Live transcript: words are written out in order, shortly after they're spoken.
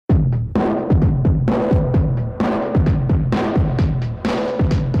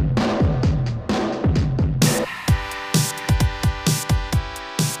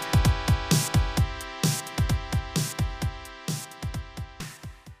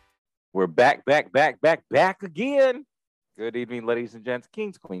We're back again. Good evening, ladies and gents,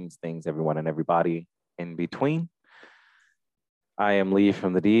 kings, queens, things, everyone and everybody in between. I am Lee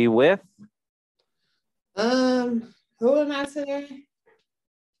from the D with... Who am I today?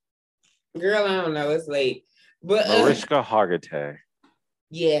 Girl, I don't know. It's late. But Mariska Hargitay.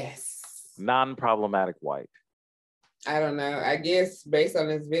 Yes. Non-problematic white. I don't know. I guess based on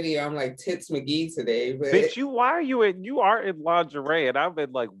this video, I'm like Tits McGee today. But Bitch, you are in lingerie, and I've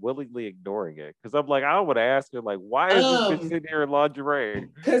been like willingly ignoring it. Because I'm like, I would ask her, like, why is this bitch sitting here in lingerie?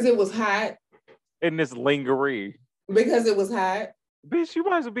 Because it was hot. In this lingerie. Because it was hot. Bitch, you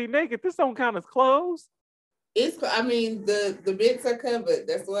might as well be naked. This don't count as clothes. The bits are covered.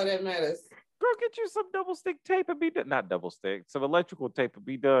 That's all that matters. Girl, get you some double stick tape and be done. Not double stick, some electrical tape and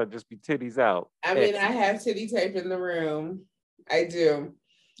be done. Just be titties out. I mean, I have titty tape in the room. I do.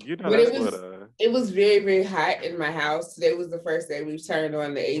 You know, but it was very, very hot in my house. Today was the first day we've turned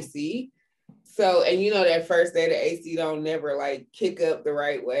on the AC. So, and you know that first day the AC don't never like kick up the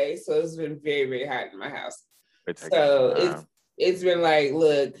right way. So it's been very, very hot in my house. So it's been like,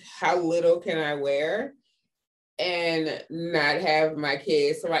 look, how little can I wear and not have my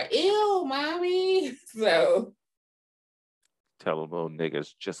kids? So like, ew, mommy. So tell them little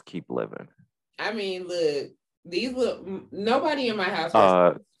niggas just keep living. I mean, look, nobody in my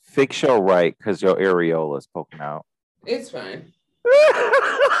house. Fix your right because your areola's poking out. It's fine.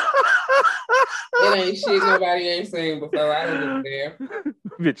 It ain't shit nobody ain't saying before. I don't give a damn.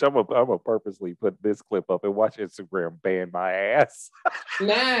 Bitch, I'm gonna purposely put this clip up and watch Instagram ban my ass.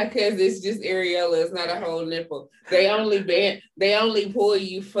 Nah, because it's just areola. It's not a whole nipple. They only pull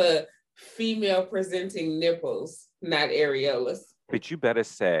you for female presenting nipples, not areolas. But you better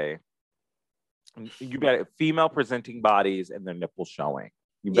say, female presenting bodies and their nipples showing.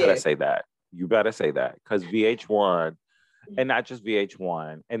 You better say that. You better say that because VH1. And not just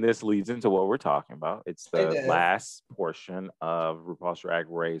VH1, and this leads into what we're talking about. It's the last portion of RuPaul's Drag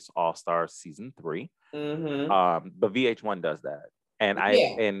Race All Stars Season 3. Mm-hmm. But VH1 does that, and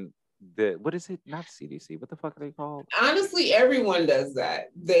what is it? Not CDC. What the fuck are they called? Honestly, everyone does that.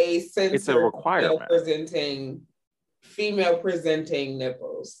 They censor it's a requirement. Female presenting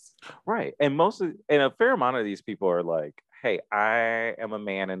nipples. Right, and a fair amount of these people are like, "Hey, I am a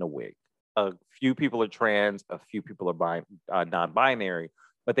man in a wig." A few people are trans, a few people are non-binary,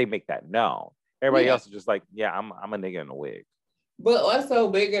 but they make that known. Everybody else is just like, yeah, I'm a nigga in a wig. But also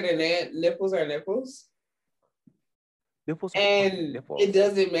bigger than that, nipples are nipples. Nipples and nipples. It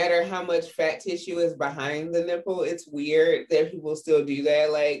doesn't matter how much fat tissue is behind the nipple. It's weird that people still do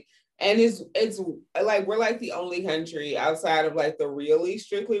that. Like, and it's like we're like the only country outside of like the really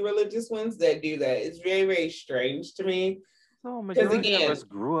strictly religious ones that do that. It's very, very strange to me. So majority of us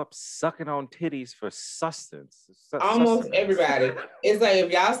grew up sucking on titties for sustenance. Almost everybody. It's like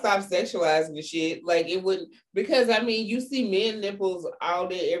if y'all stop sexualizing the shit, like it wouldn't, because I mean you see men nipples all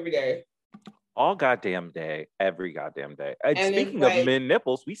day, every day. All goddamn day, every goddamn day. And speaking of men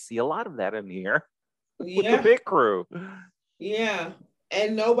nipples, we see a lot of that in here with the big crew. Yeah.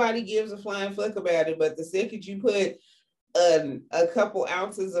 And nobody gives a flying fuck about it, but the second you put a couple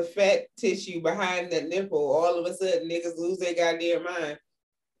ounces of fat tissue behind that nipple, all of a sudden niggas lose their goddamn mind.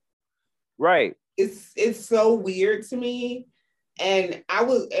 Right. It's so weird to me. And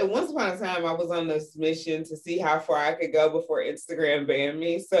once upon a time, I was on this mission to see how far I could go before Instagram banned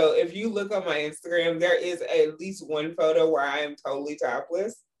me. So if you look on my Instagram, there is at least one photo where I am totally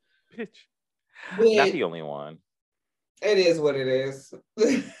topless. Bitch. Not the only one. It is what it is.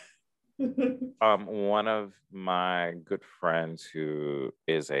 One of my good friends who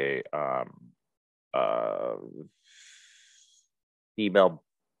is a female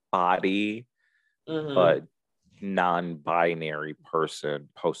body, but non-binary person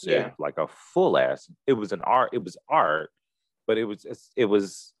posted like a full ass. It was art, but it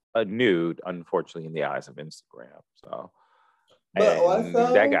was a nude, unfortunately, in the eyes of Instagram. So. But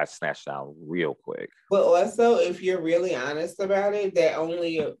also, that got snatched down real quick. But also, if you're really honest about it, that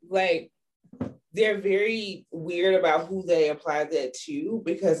only like they're very weird about who they apply that to,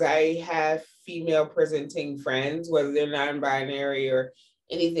 because I have female presenting friends, whether they're non-binary or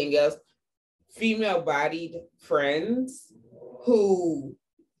anything else, female bodied friends who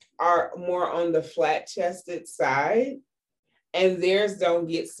are more on the flat chested side. And theirs don't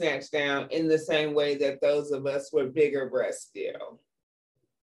get snatched down in the same way that those of us with bigger breasts do.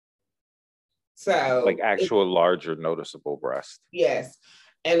 So, like actual larger noticeable breast. Yes.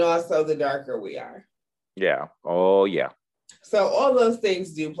 And also the darker we are. Yeah. Oh, yeah. So all those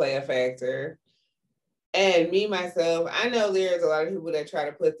things do play a factor. And me, myself, I know there's a lot of people that try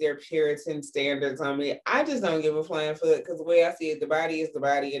to put their Puritan standards on me. I just don't give a flying foot because the way I see it, the body is the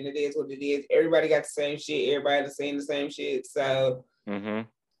body and it is what it is. Everybody got the same shit. Everybody's saying the same shit. So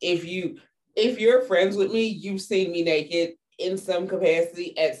if you're friends with me, you've seen me naked in some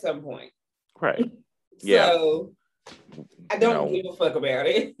capacity at some point. Right. So I don't give a fuck about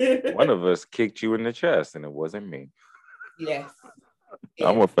it. One of us kicked you in the chest and it wasn't me. Yes.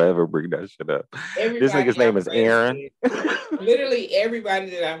 I'm gonna forever bring that shit up. This nigga's name is Aaron. Literally everybody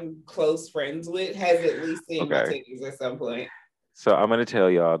that I'm close friends with has at least seen my titties at some point. So I'm gonna tell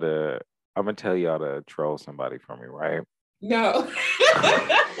y'all to troll somebody for me, right? No.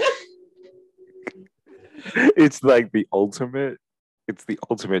 It's like the ultimate. It's the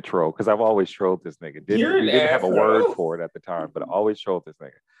ultimate troll because I've always trolled this nigga. We didn't have a word for it at the time, but I always trolled this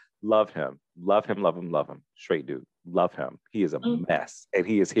nigga. Love him. Love him, love him, love him. Straight dude. Love him. He is a mess. And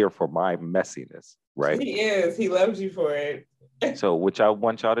he is here for my messiness, right? He is. He loves you for it. So what I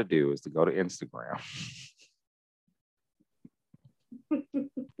want y'all to do is to go to Instagram.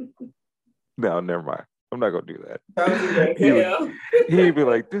 No, never mind. I'm not gonna do that. He'd be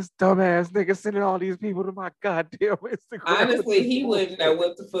like, this dumbass nigga sending all these people to my goddamn Instagram. Honestly, he wouldn't know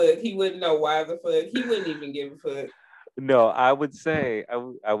what the fuck. He wouldn't know why the fuck. He wouldn't even give a fuck. No, I would say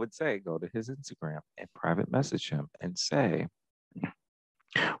go to his Instagram and private message him and say,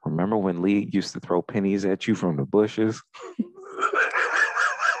 remember when Lee used to throw pennies at you from the bushes?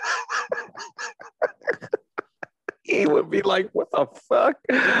 He would be like, what the fuck?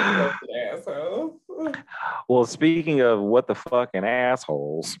 Asshole. Well, speaking of what the fucking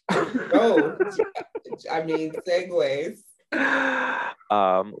assholes. Oh, I mean, segues.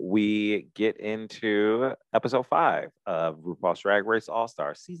 We get into episode 5 of RuPaul's Drag Race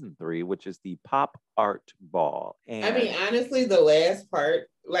All-Star season 3, which is the pop art ball. And I mean, honestly, the last part,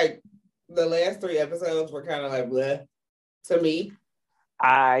 like the last 3 episodes were kind of like bleh to me.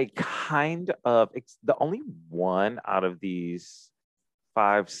 It's the only one out of these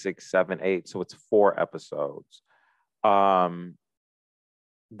 5, 6, 7, 8. So it's 4 episodes.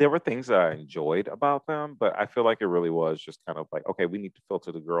 There were things that I enjoyed about them, but I feel like it really was just kind of like, okay, we need to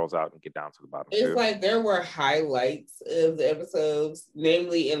filter the girls out and get down to the bottom. It's like there were highlights of the episodes,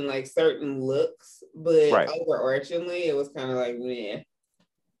 namely in like certain looks, but overarchingly, it was kind of like, meh.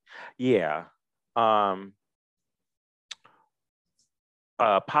 Yeah.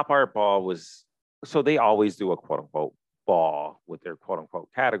 Pop art ball was, so they always do a quote unquote ball with their quote unquote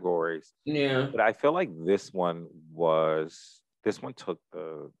categories. Yeah. But I feel like this one took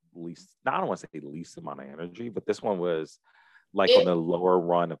the least, I don't want to say the least amount of energy, but this one was like on the lower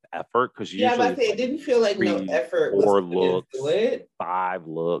run of effort. Because usually it didn't feel like 3, no effort. 4 looks, 5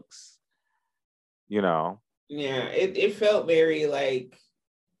 looks, you know. Yeah, it felt very like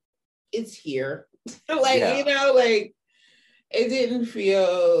it's here. You know, like it didn't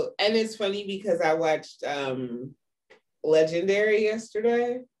feel, and it's funny because I watched Legendary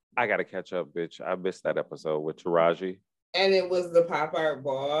yesterday. I gotta catch up, bitch. I missed that episode with Taraji. And it was the pop art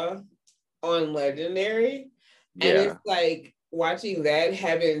ball on Legendary. Yeah. And it's like watching that,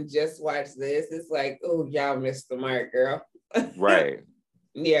 having just watched this, it's like, oh, y'all missed the mark, girl. Right.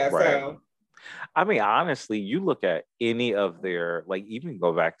 Yeah. Right. So I mean, honestly, you look at any of their, like, even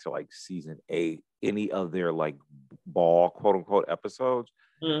go back to like season 8, any of their like ball quote unquote episodes,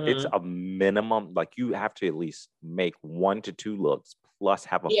 it's a minimum, like you have to at least make 1 to 2 looks plus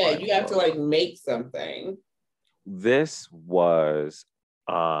have a you have to like make something. This was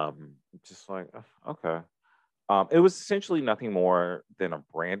just like, okay. It was essentially nothing more than a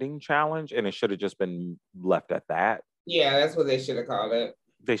branding challenge, and it should have just been left at that. Yeah, that's what they should have called it.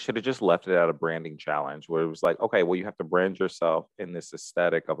 They should have just left it at a branding challenge where it was like, okay, well, you have to brand yourself in this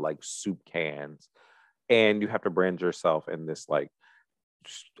aesthetic of like soup cans, and you have to brand yourself in this like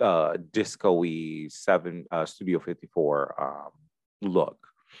disco-y Studio 54 look.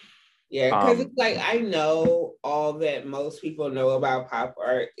 Yeah, because it's like I know all that most people know about pop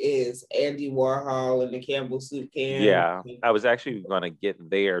art is Andy Warhol and the Campbell soup can. Yeah, I was actually going to get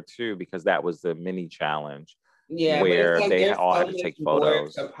there too because that was the mini challenge. Yeah, where like they all had to take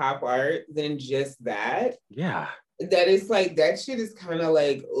photos. More to pop art than just that. Yeah, that is like that shit is kind of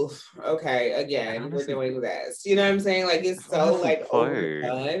like, oof, okay, again, we're doing this. You know what I'm saying? Like it's so like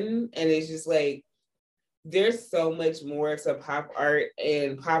overdone, and it's just like there's so much more to pop art,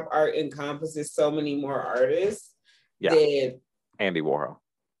 and pop art encompasses so many more artists. Yeah, than Andy Warhol.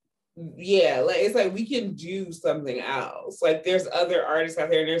 Yeah, like it's like we can do something else. Like there's other artists out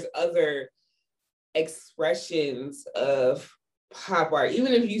there, and there's other expressions of pop art.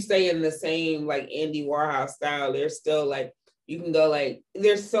 Even if you stay in the same like Andy Warhol style, there's still like You can go like,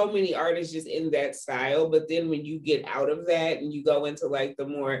 there's so many artists just in that style. But then when you get out of that and you go into like the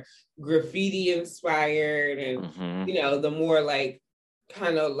more graffiti inspired and, you know, the more like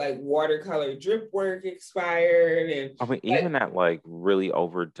kind of like watercolor drip work expired. And I mean, even that like really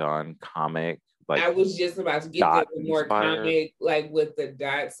overdone comic, like I was just about to get to the more comic, like with the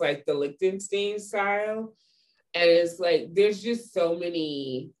dots, like the Lichtenstein style. And it's like, there's just so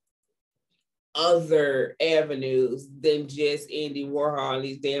many other avenues than just Andy Warhol and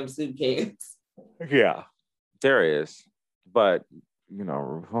these damn soup cans. Yeah, there is. But, you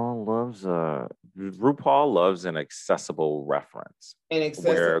know, RuPaul loves an accessible reference. An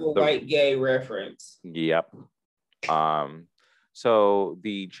accessible white gay reference. Yep. So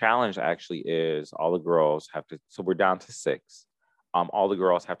the challenge actually is all the girls have to, so we're down to 6. All the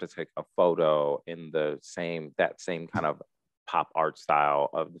girls have to take a photo in that same kind of pop art style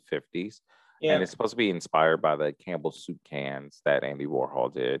of the 50s. Yeah. And it's supposed to be inspired by the Campbell soup cans that Andy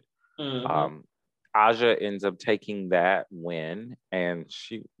Warhol did. Mm-hmm. Aja ends up taking that win, and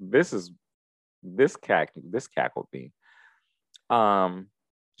this cackled me.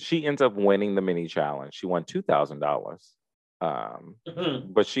 She ends up winning the mini challenge. She won $2,000.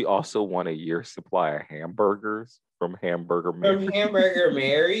 But she also won a year's supply of hamburgers from Hamburger Mary's. From Hamburger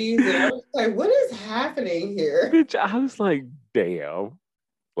Mary's. And I was like, what is happening here? Bitch, I was like, damn.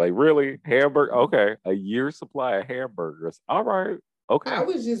 Like, really? Hamburger? Okay. A year's supply of hamburgers. All right. Okay. I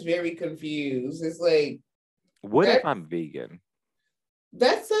was just very confused. It's like, what if I'm vegan?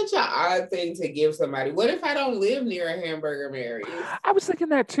 That's such an odd thing to give somebody. What if I don't live near a Hamburger Mary's? I was thinking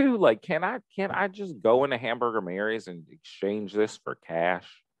that too. Like, can I just go into Hamburger Mary's and exchange this for cash?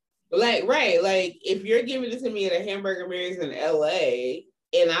 Like, right. Like, if you're giving it to me at a Hamburger Mary's in LA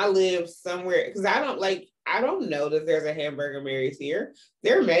and I live somewhere, because I don't know that there's a Hamburger Mary's here.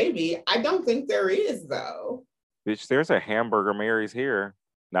 There may be. I don't think there is, though. Bitch, there's a Hamburger Mary's here,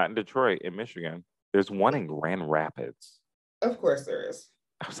 not in Detroit, in Michigan. There's one in Grand Rapids. Of course there is.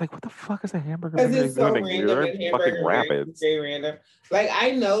 I was like, what the fuck is a Hamburger Mary's? It's so random in Hamburger Mary's. Very random. Like, I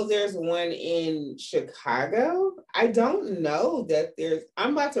know there's one in Chicago. I don't know that there's.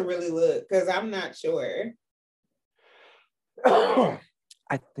 I'm about to really look because I'm not sure. I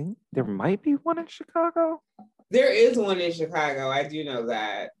think there might be one in Chicago. There is one in Chicago. I do know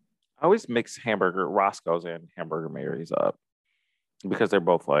that. I always mix Roscoe's and Hamburger Mary's up because they're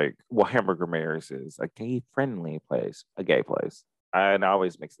both like, well, Hamburger Mary's is a gay-friendly place, a gay place. And I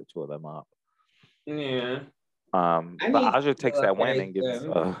always mix the two of them up. Yeah. But Aja takes that win and gets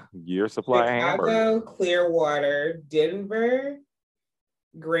a year's supply of hamburgers. Chicago, Clearwater, Denver,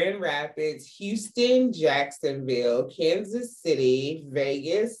 Grand Rapids, Houston, Jacksonville, Kansas City,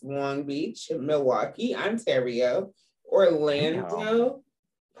 Vegas, Long Beach, Milwaukee, Ontario, Orlando,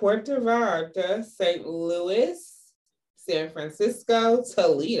 Puerto Vallarta, St. Louis, San Francisco,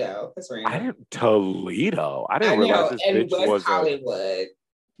 Toledo. That's right. Toledo. I didn't realize this bitch West was Hollywood.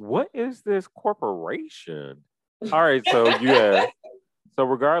 What is this corporation? All right, so yeah. So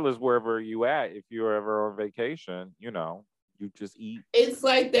regardless wherever you at, if you're ever on vacation, you know, you just eat. It's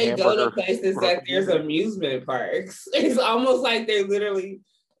like they go to places that there's amusement parks. It's almost like they literally.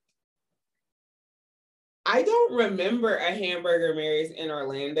 I don't remember a Hamburger Mary's in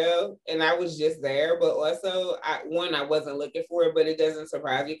Orlando, and I was just there. But also, I wasn't looking for it, but it doesn't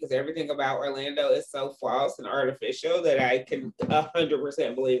surprise me because everything about Orlando is so false and artificial that I can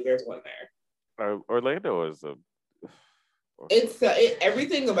 100% believe there's one there. Orlando is a.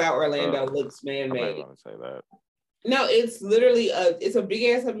 Everything about Orlando looks man-made. I'm not gonna say that. No, it's literally it's a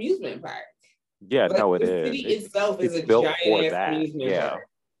big ass amusement park. Yeah, like, no, it is. The city itself is a giant ass amusement park.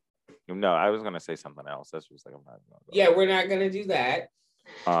 No, I was gonna say something else. That's just like I'm not gonna go. Yeah, we're not gonna do that.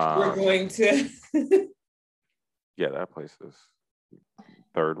 We're going to. Yeah, that place is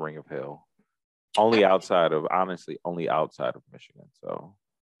third ring of hell. Only outside of Michigan. So,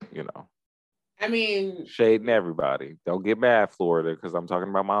 you know. I mean, shading everybody. Don't get mad, Florida, because I'm talking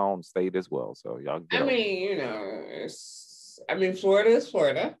about my own state as well. So y'all get. Florida is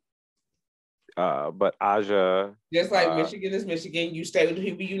Florida. But Aja, just like Michigan is Michigan, you stay with the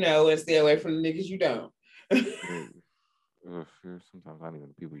people you know and stay away from the niggas you don't. Sometimes not even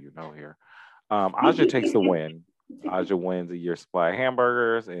the people you know here. Aja takes the win. Aja wins a year's supply of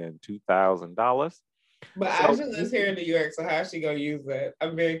hamburgers and $2,000. But Aja lives here in New York, so how's she gonna use that?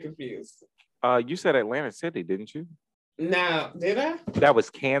 I'm very confused. You said Atlantic City, didn't you? No, did I? That was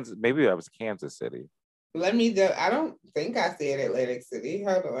Kansas. Maybe that was Kansas City. I don't think I said Atlantic City.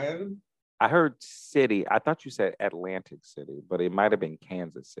 Hold on. I heard city. I thought you said Atlantic City, but it might have been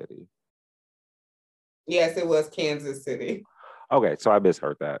Kansas City. Yes, it was Kansas City. Okay, so I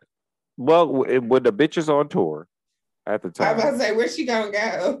misheard that. Well, with the bitches on tour, at the I was about time. to say, where's she gonna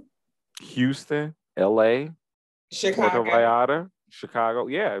go? Houston, LA, Puerto Chicago. Vallarta, Chicago.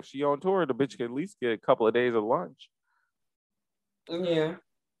 Yeah, if she on tour, the bitch could at least get a couple of days of lunch. Yeah.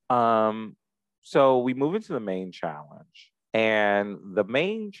 So we move into the main challenge. And the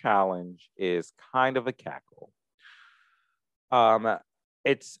main challenge is kind of a cackle.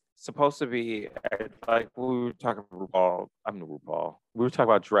 It's supposed to be like we were talking about RuPaul. I'm the RuPaul. We were talking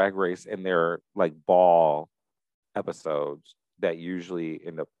about Drag Race and their like ball episodes that usually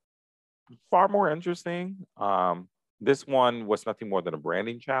end up far more interesting. This one was nothing more than a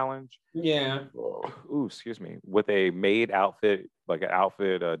branding challenge. Yeah. Ooh, excuse me. With a made outfit, like an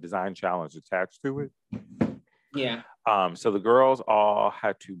outfit design challenge attached to it. Yeah. So the girls all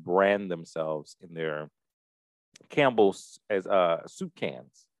had to brand themselves in their Campbell's as soup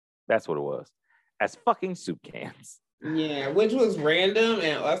cans. That's what it was. As fucking soup cans. Yeah, which was random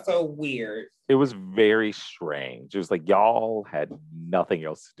and also weird. It was very strange. It was like y'all had nothing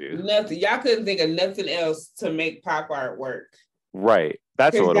else to do. Nothing. Y'all couldn't think of nothing else to make pop art work. Right.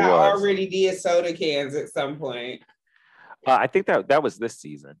 That's what it y'all was. already did soda cans at some point. I think that was this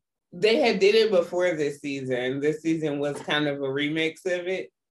season. They had did it before this season. This season was kind of a remix of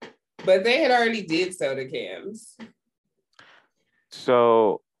it. But they had already did soda cans.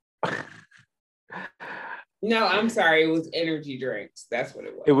 So no, I'm sorry. It was energy drinks. That's what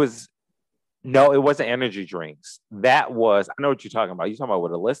it was. It wasn't energy drinks. That was, I know what you're talking about. You talking about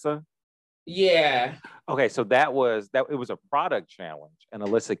with Alyssa? Yeah. Okay, so it was a product challenge, and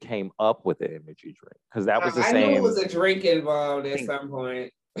Alyssa came up with the energy drink because that was the same. I knew it was a drink involved at some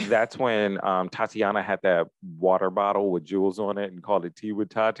point. That's when Tatiana had that water bottle with jewels on it and called it tea with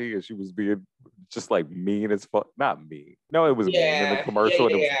Tati, and she was being just like mean as fuck. Not mean. No, it was mean in the commercial,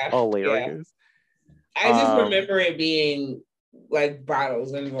 and it was hilarious. I just remember it being like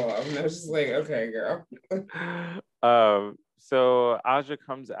bottles involved, and I was just like, okay, girl. So Aja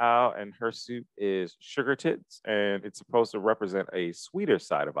comes out, and her soup is sugar tits, and it's supposed to represent a sweeter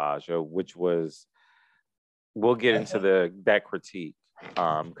side of Aja, which was. We'll get into that critique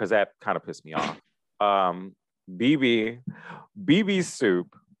because that kind of pissed me off. BB's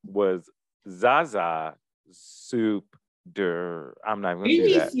soup was Zaza soup. I'm not going to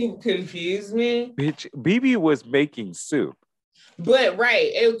do that. BB soup confused me. Bitch, BB was making soup. But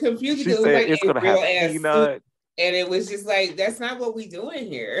it confused me because it was like it's going to have peanut. Soup, and it was just like, that's not what we doing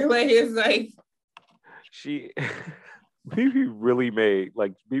here. Like, it's like. BB really made,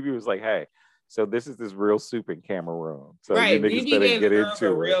 like, BB was like, hey, so this is this real soup in Cameroon. So right, you niggas BB better gave get into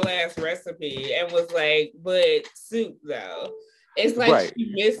a real ass recipe and was like, but soup though. It's like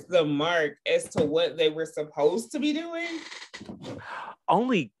she missed the mark as to what they were supposed to be doing.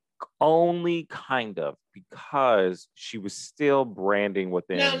 Only kind of, because she was still branding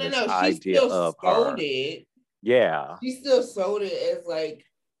within this idea of her. It. Yeah. She still sold it as like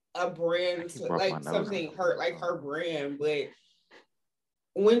a brand, like something her brand, but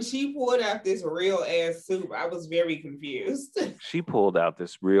when she pulled out this real ass soup, I was very confused. She pulled out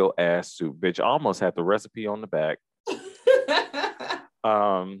this real ass soup, bitch. I almost had the recipe on the back.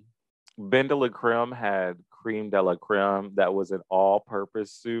 Ben de la Creme had creme de la creme that was an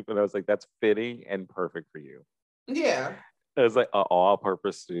all-purpose soup, and I was like, that's fitting and perfect for you. Yeah. It was like an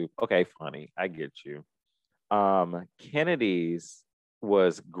all-purpose soup. Okay, funny. I get you. Kennedy's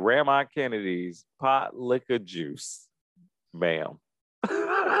was Grandma Kennedy's pot liquor juice. Ma'am.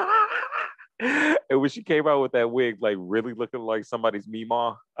 And when she came out with that wig, like really looking like somebody's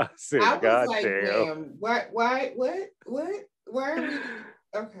Meemaw, I said, God like, damn. Why are we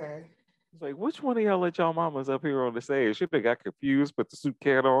okay? It's like, which one of y'all let y'all mamas up here on the stage? She got confused, put the soup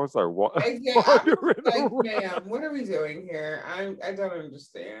can on, started wandering like, ma'am, what are we doing here? I don't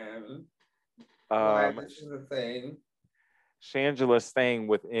understand why this is a thing. Shangela, staying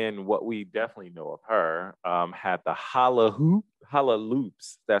within what we definitely know of her, had the holla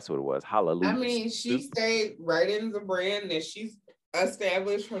loops. That's what it was. Holla loops. I mean, she stayed right in the brand that she's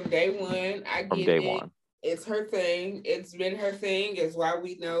established from day one. Day one. It's her thing. It's been her thing. It's why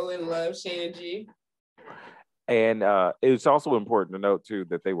we know and love Shanji. And it's also important to note too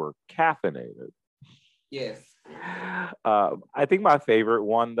that they were caffeinated. Yes. I think my favorite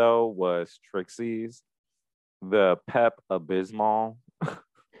one though was Trixie's. The Pep Abysmal,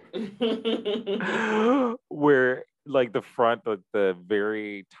 where like the front, the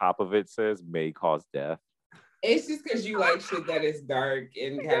very top of it says may cause death. It's just because you like shit that is dark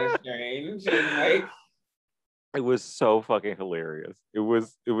and kind of strange, and like it was so fucking hilarious. It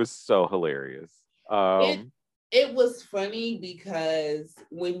was so hilarious. It was funny because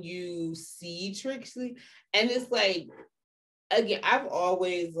when you see Trixie, and it's like, again, I've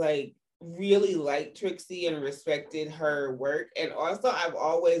always like really liked Trixie and respected her work. And also, I've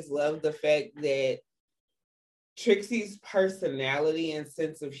always loved the fact that Trixie's personality and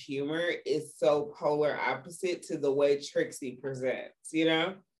sense of humor is so polar opposite to the way Trixie presents, you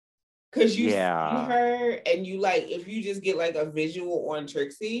know? Because you see her and you like, if you just get like a visual on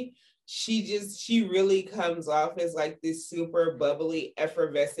Trixie, she really comes off as like this super bubbly,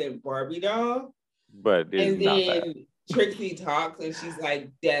 effervescent Barbie doll. But and then Trixie talks and she's like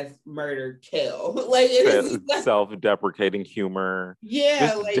death, murder, kill. Like it is like, self-deprecating humor. Yeah,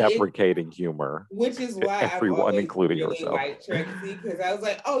 just like deprecating humor. Which is why everyone, including really yourself, like Trixie, because I was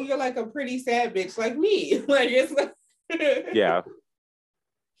like, oh, you're like a pretty sad bitch like me. Like it's like yeah.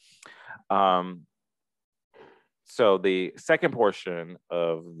 So the second portion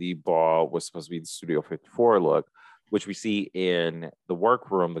of the ball was supposed to be the Studio 54 look, which we see in the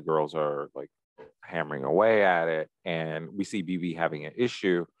workroom. The girls are like hammering away at it, and we see BB having an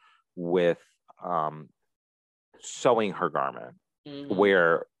issue with sewing her garment,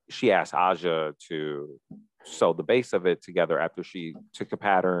 where she asked Aja to sew the base of it together after she took the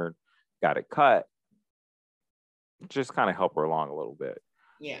pattern, got it cut, just kind of help her along a little bit.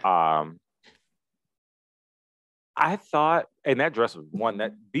 Yeah. I thought, and that dress was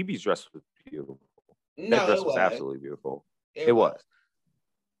that BB's dress was beautiful. That dress was absolutely beautiful. It was.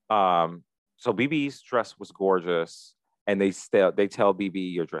 So BB's dress was gorgeous, and they tell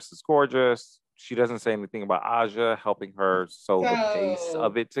BB, your dress is gorgeous. She doesn't say anything about Aja helping her sew the base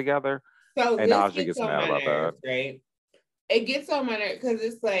of it together. So and Aja gets mad about that. Right? It gets on my nerves because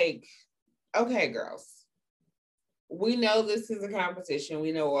it's like, okay, girls, we know this is a competition.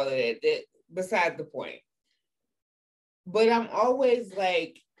 We know all of that. Beside the point. But I'm always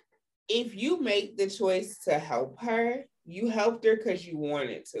like, if you make the choice to help her, you helped her because you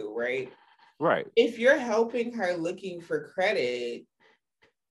wanted to, right? Right. If you're helping her looking for credit,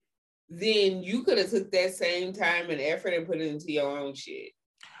 then you could have took that same time and effort and put it into your own shit.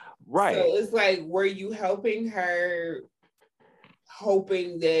 Right. So it's like, were you helping her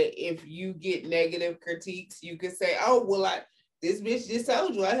hoping that if you get negative critiques, you could say, oh, well, this bitch just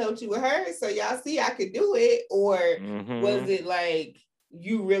told you I helped you with her, so y'all see I could do it? Or was it like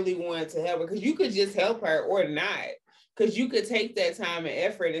you really wanted to help her? Because you could just help her or not. Because you could take that time and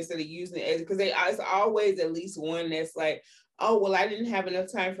effort instead of using it, because it's always at least one that's like, oh, well, I didn't have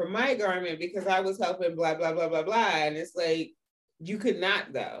enough time for my garment because I was helping blah, blah, blah, blah, blah. And it's like, you could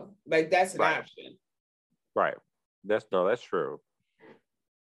not though. Like that's an option. Right. That's true.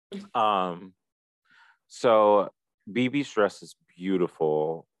 So BB's dress is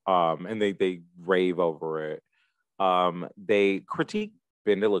beautiful, and they rave over it. They critique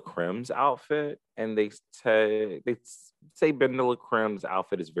BenDeLaCreme's outfit, and they say BenDeLaCreme's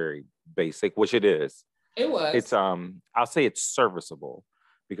outfit is very basic, which it is. It was. It's I'll say it's serviceable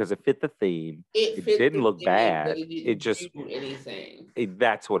because it fit the theme. It didn't look bad. It just do anything.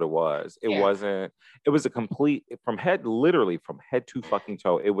 That's what it was. It wasn't. It was a complete literally from head to fucking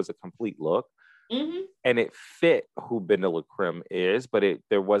toe. It was a complete look. Mm-hmm. And it fit who BenDeLaCreme is, but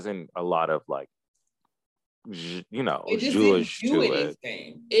there wasn't a lot of like, you know, it just didn't do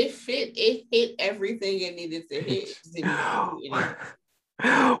anything. It hit everything it needed to hit. It didn't do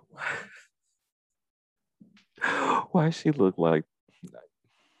anything. Why she look like?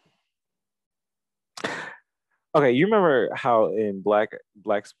 Okay, you remember how in black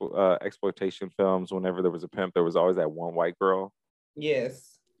exploitation films, whenever there was a pimp, there was always that one white girl?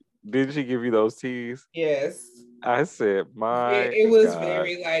 Yes. Did she give you those teas? Yes. I said, it was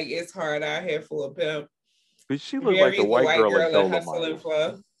very like, it's hard out here for a pimp. But she looked like the white girl in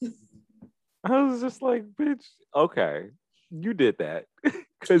Dolomite. I was just like, bitch, okay, you did that.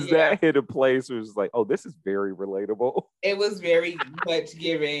 Because that hit a place where it was like, oh, this is very relatable. It was very much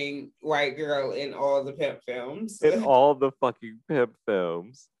giving white girl in all the pimp films. In all the fucking pimp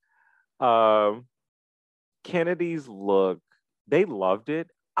films. Kennedy's look, they loved it.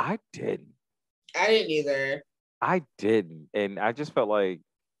 I didn't. I didn't either. I didn't. And I just felt like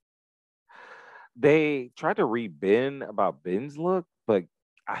they tried to read Ben about Ben's look, but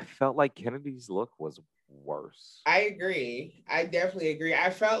I felt like Kennedy's look was worse. I agree. I definitely agree. I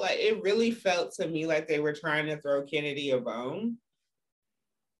felt like it really felt to me like they were trying to throw Kennedy a bone.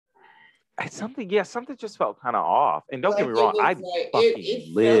 Something just felt kind of off. And don't get me wrong, I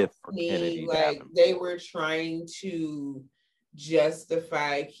fucking live for Kennedy. Like they were trying to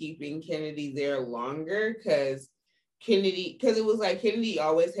justify keeping Kennedy there longer because it was like Kennedy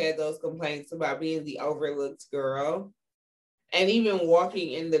always had those complaints about being the overlooked girl. And even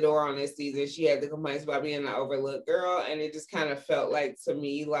walking in the door on this season, she had the complaints about being the overlooked girl. And it just kind of felt like, to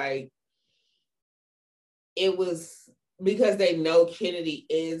me, like it was because they know Kennedy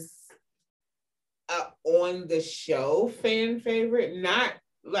is on the show fan favorite, not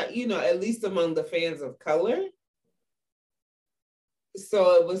like, at least among the fans of color.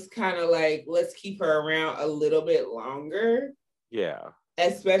 So it was kind of like, let's keep her around a little bit longer. Yeah.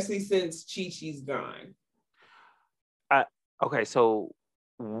 Especially since Chi-Chi's gone. Okay, so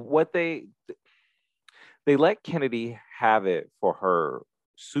what they let Kennedy have it for her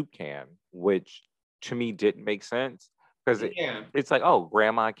soup can, which to me didn't make sense because it's like, oh,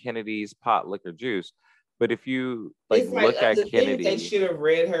 Grandma Kennedy's pot liquor juice. But if you look at Kennedy, they should have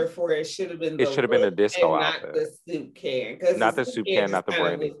read her for it should have been a disco outfit, not the soup can, because not the soup can, not the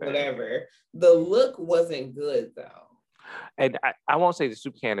brandy thing. Whatever. The look wasn't good though. And I won't say the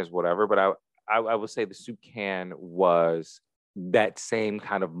soup can is whatever, but I would say the soup can was that same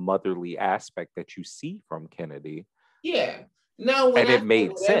kind of motherly aspect that you see from Kennedy. Yeah. No, and it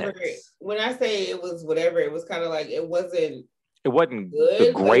made sense. When I say it was whatever, it was kind of like it wasn't good,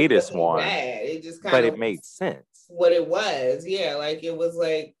 the greatest one. Bad. It just kind but it made sense. What it was, yeah. Like it was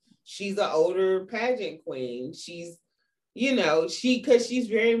like she's an older pageant queen. She's, because she's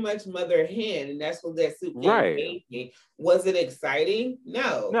very much mother hen, and that's what that soup made me. Was it exciting?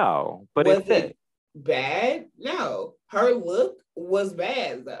 No, but was it bad? No. Her look was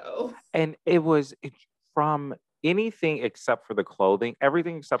bad though, and it from anything except for the clothing.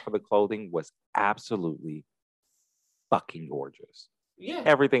 Everything except for the clothing was absolutely fucking gorgeous. Yeah,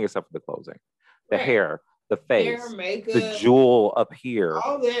 everything except for the clothing, the hair, the face, hair, makeup, the jewel up here,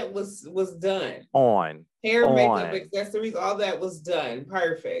 all that was done. On hair, makeup, accessories, all that was done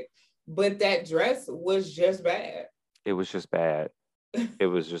perfect. But that dress was just bad. It was just bad. It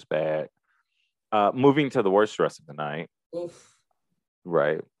was just bad. Moving to the worst dress of the night. Oof.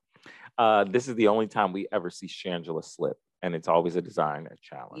 Right. This is the only time we ever see Shangela slip, and it's always a designer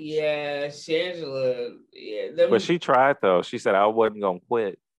challenge. Yeah, Shangela. Yeah, but she tried though. She said I wasn't gonna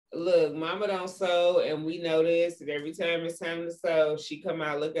quit. Look, Mama don't sew, and we know this. And every time it's time to sew, she come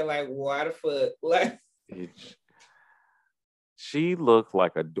out looking like Waterfoot. Like she looked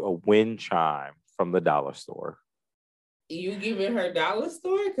like a wind chime from the dollar store. You giving her dollar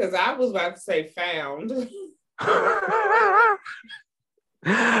store? Because I was about to say found.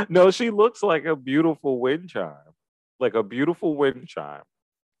 No, she looks like a beautiful wind chime. Like a beautiful wind chime.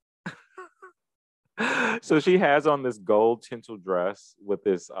 So she has on this gold tinsel dress with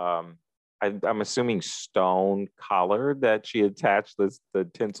this, I'm assuming stone collar that she attached the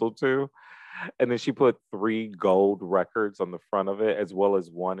tinsel to. And then she put 3 gold records on the front of it, as well as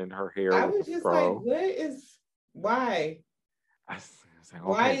one in her hair. I was just like, why? I was like,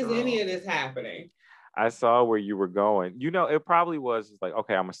 why is any of this happening? I saw where you were going. It probably was like,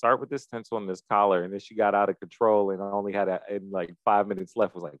 okay, I'm gonna start with this tinsel and this collar, and then she got out of control and only had like 5 minutes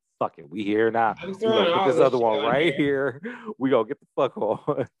left. Was like, fuck it, we here now. I'm throwing all this other one right here. We gonna get the fuck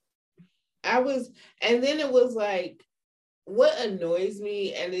on. And then it was like, what annoys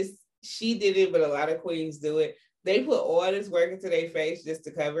me, and she did it, but a lot of queens do it. They put all this work into their face just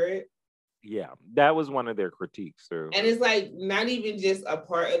to cover it. Yeah, that was one of their critiques too. And it's like not even just a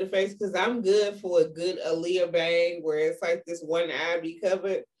part of the face, because I'm good for a good Aaliyah bang where it's like this one eye be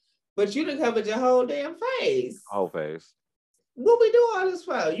covered, but you done covered your whole damn face. Whole face. What we do all this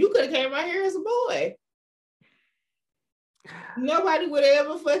for? You could have came out here as a boy. Nobody would have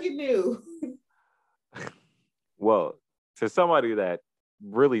ever fucking knew. Well, to somebody that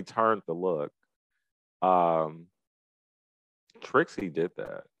really turned the look, Trixie did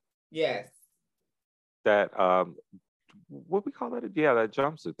that. Yes. That what we call that? Yeah, that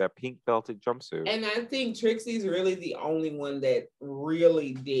jumpsuit, that pink belted jumpsuit. And I think Trixie's really the only one that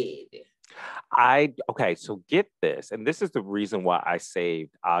really did. Okay, so get this, and this is the reason why I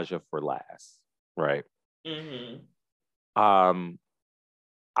saved Aja for last, right? Mm-hmm.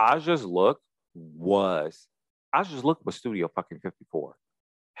 Aja's look was Studio fucking 54,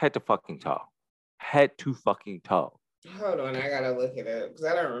 head to fucking toe. Hold on, I gotta look it up because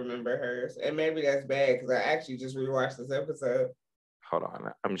I don't remember hers, and maybe that's bad because I actually just rewatched this episode. Hold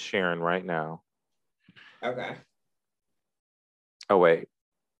on, I'm sharing right now. Okay. Oh wait,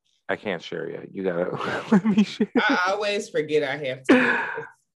 I can't share yet. You gotta let me share. I always forget I have to.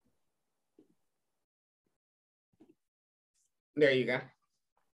 There you go.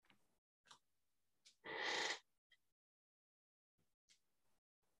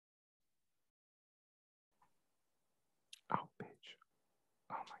 Oh, bitch.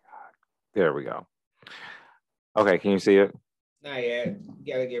 Oh my God. There we go. Okay, can you see it? Not yet.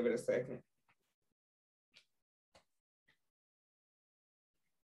 You gotta give it a second.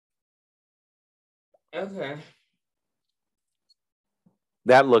 Okay.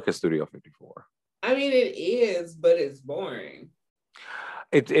 That look is Studio 54. I mean, it is, but it's boring.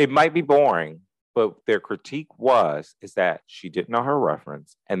 It might be boring, But their critique is that she didn't know her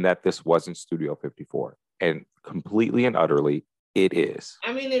reference and that this wasn't Studio 54. And completely and utterly, it is.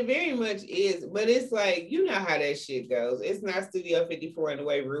 I mean, it very much is, but it's like, you know how that shit goes. It's not Studio 54 in the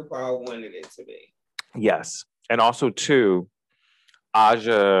way RuPaul wanted it to be. Yes. And also, too,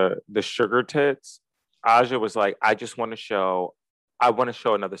 Aja, the sugar tits, Aja was like, I want to show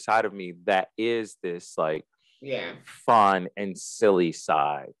another side of me that is this like fun and silly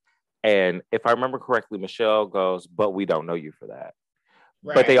side. And if I remember correctly, Michelle goes, but we don't know you for that.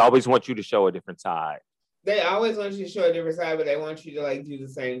 Right. But they always want you to show a different side. They always want you to show a different side, but they want you to like do the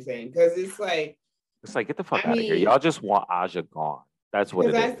same thing. Because it's like, get the fuck out of here. Y'all just want Aja gone. That's what it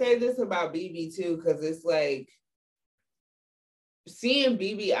is. Because I say this about BB too, because it's like seeing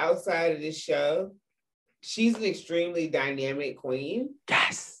BB outside of this show, she's an extremely dynamic queen.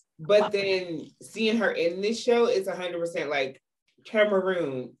 Yes. But then seeing her in this show, it's 100% like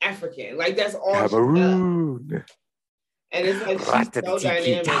Cameroon, African. Like that's all Cameroon. And it's like she's so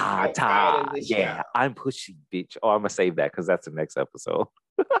dynamic outside of the show. I'm pushing, bitch. Oh, I'm gonna save that because that's the next episode.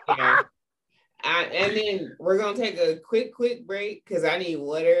 Yeah. And then we're gonna take a quick break because I need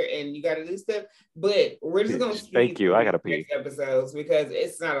water and you gotta do stuff. But we're just gonna thank you. I gotta pee. Episodes because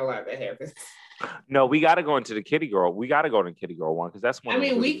it's not a lot that happens. No, we got to go into the Kitty Girl. We got to go to Kitty Girl one because that's when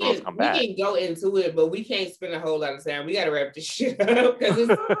we can go into it, but we can't spend a whole lot of time. We got to wrap this shit up because we've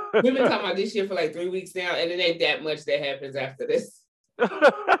been talking about this shit for like 3 weeks now, and it ain't that much that happens after this.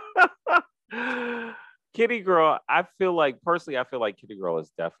 Kitty Girl, I feel like Kitty Girl is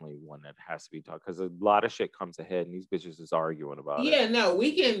definitely one that has to be talked because a lot of shit comes ahead and these bitches is arguing about it. Yeah, no,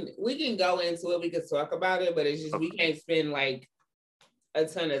 we can go into it. We can talk about it, but it's just we can't spend like a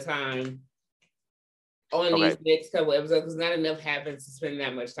ton of time on these next couple episodes because not enough happens to spend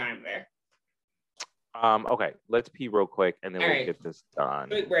that much time there. Okay, let's pee real quick and then we'll get this done.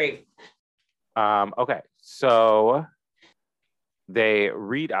 Quick break. Okay, so they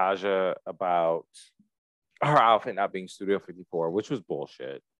read Aja about her outfit not being Studio 54, which was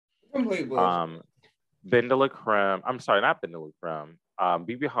bullshit. Complete bullshit. Bindala Creme. I'm sorry, not Bindala Creme.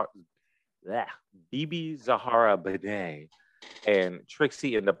 Bibi Zahara Benet and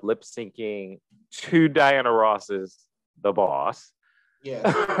Trixie end up lip syncing to Diana Ross's The Boss.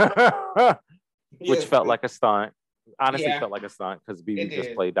 Yeah. Which felt like a stunt. Honestly, felt like a stunt because Bibi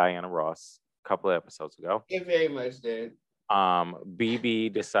just played Diana Ross a couple of episodes ago. It very much did. Bibi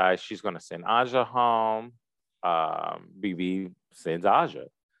decides she's going to send Aja home. Bibi sends Aja.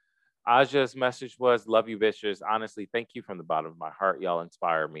 Aja's message was, love you, bitches. Honestly, thank you from the bottom of my heart. Y'all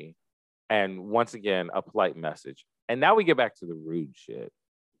inspire me. And once again, a polite message. And now we get back to the rude shit.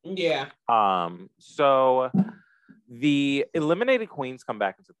 Yeah. So the eliminated queens come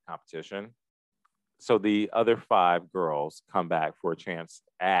back into the competition. So the other 5 girls come back for a chance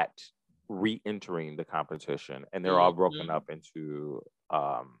at re-entering the competition. And they're all broken up into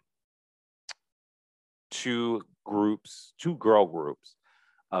 2 girl groups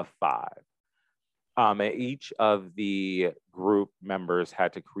of 5. And each of the group members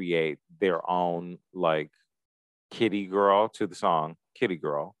had to create their own like Kitty Girl to the song Kitty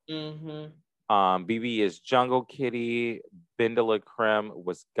Girl. Bibi is Jungle Kitty. Bindala Creme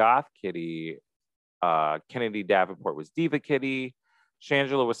was Goth Kitty. Kennedy Davenport was Diva Kitty.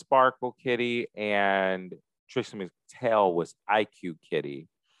 Shangela was Sparkle Kitty. And Trixie Mattel was IQ Kitty.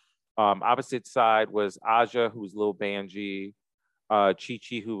 Opposite side was Aja, who was Lil Banji. Chi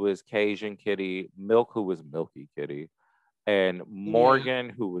Chi, who was Cajun Kitty. Milk, who was Milky Kitty. And Morgan,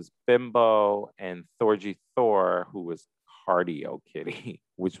 who was Bimbo. And Thorgy Thor, who was Cardio Kitty.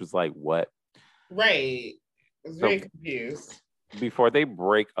 Which was like, what? Right. I was very confused. Before they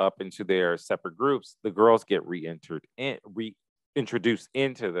break up into their separate groups, the girls get reintroduced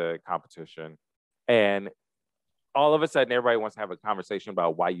into the competition. And all of a sudden, everybody wants to have a conversation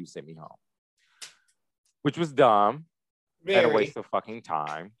about why you sent me home. Which was dumb. And a waste of fucking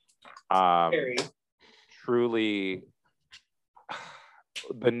time. Truly,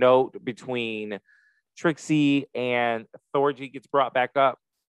 the note between Trixie and Thorgy gets brought back up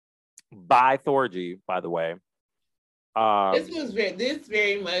by Thorgy, by the way. This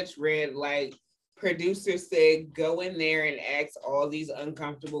very much read like producer said, go in there and ask all these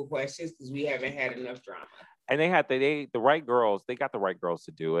uncomfortable questions because we haven't had enough drama. And they had the right girls. They got the right girls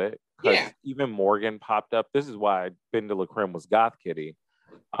to do it. Yeah. Even Morgan popped up. This is why Bindala Creme was Goth Kitty.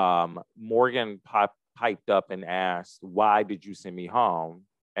 Morgan piped up and asked, why did you send me home?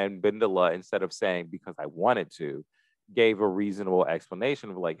 And Bindala, instead of saying, because I wanted to, gave a reasonable explanation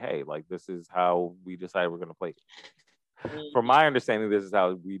of like, hey, like this is how we decided we're going to play. From my understanding, this is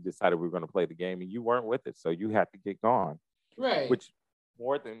how we decided we were going to play the game, and you weren't with it. So you had to get gone. Right. Which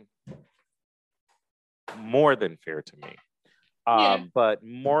more than more than fair to me. But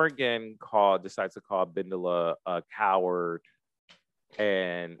Morgan decides to call Bindala a coward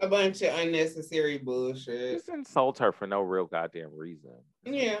and a bunch of unnecessary bullshit. Just insult her for no real goddamn reason.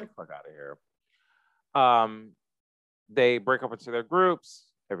 Yeah. Get the fuck out of here. They break up into their groups.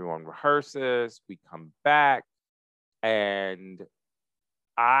 Everyone rehearses. We come back. And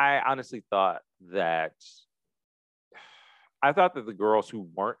I honestly thought that the girls who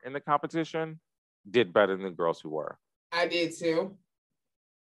weren't in the competition did better than the girls who were. I did too.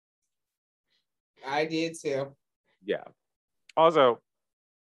 Yeah. Also,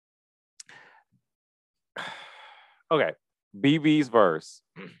 okay, BB's verse.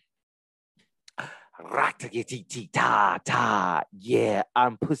 Yeah,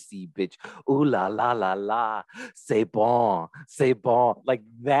 I'm pussy, bitch. Ooh la la la la. C'est bon. Like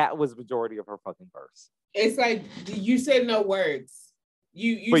that was majority of her fucking verse. It's like you said no words.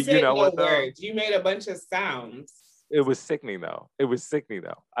 You said no words. You made a bunch of sounds. It was sickening though.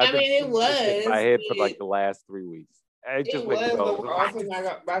 I mean, it was in my head for like the last 3 weeks. It was, but we're also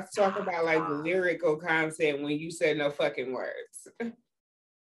not about to talk about like lyrical content when you said no fucking words.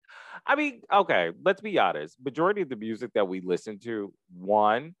 I mean, okay, let's be honest. Majority of the music that we listen to,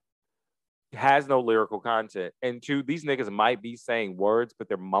 one, has no lyrical content, and two, these niggas might be saying words, but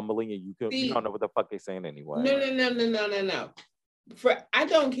they're mumbling, and you don't know what the fuck they're saying anyway. No. I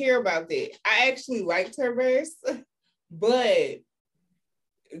don't care about that. I actually liked her verse, but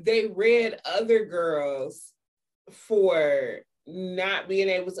they read other girls for not being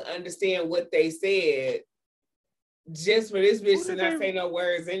able to understand what they said. Just for this bitch to not say no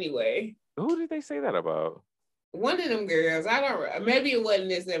words anyway. Who did they say that about? One of them girls. I don't. Maybe it wasn't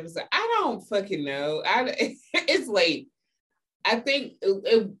this episode. I don't fucking know. It's late. I think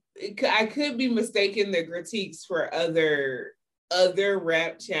I could be mistaken the critiques for other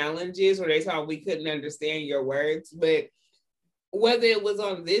rap challenges where they thought we couldn't understand your words, but whether it was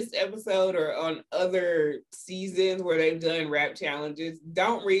on this episode or on other seasons where they've done rap challenges,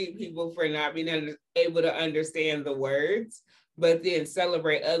 don't read people for not being able to understand the words, but then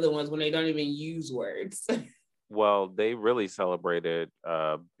celebrate other ones when they don't even use words. Well, they really celebrated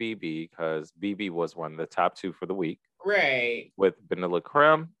BB because BB was one of the top 2 for the week. Right. With Bindala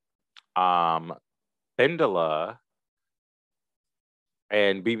Creme, Bindala,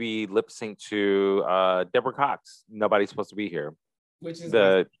 and BB lip sync to Deborah Cox. Nobody's supposed to be here. Which is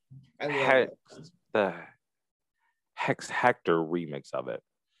the Hex Hector remix of it.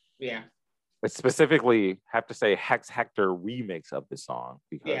 Yeah. I specifically have to say Hex Hector remix of this song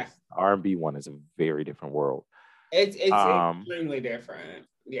because R&B one is a very different world. It's extremely different.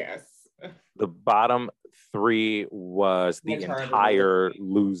 Yes. The bottom 3 was the entire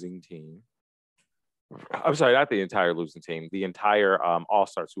losing team. I'm sorry, not the entire losing team. The entire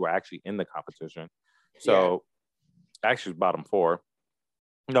All-Stars who were actually in the competition. So actually bottom 4.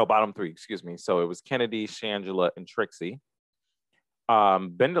 No, bottom 3, excuse me. So it was Kennedy, Shangela, and Trixie.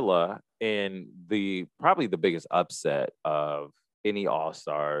 Bindala, in probably the biggest upset of any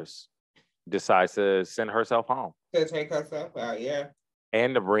All-Stars, decides to send herself home. To take herself out, yeah.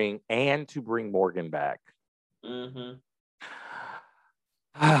 And to bring Morgan back. Mm-hmm.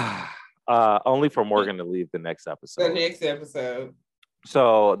 Only for Morgan to leave the next episode. The next episode.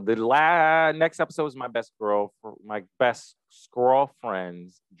 So the next episode is my best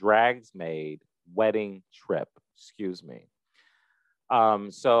girlfriend's dragsmaid wedding trip. Excuse me.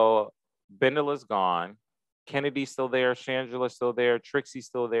 So Bindala's gone. Kennedy's still there. Shangela's still there. Trixie's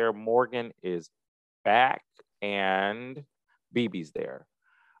still there. Morgan is back, and BB's there.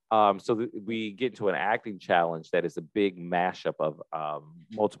 So we get into an acting challenge that is a big mashup of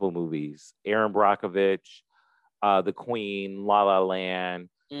multiple movies. Erin Brockovich, The Queen, La La Land,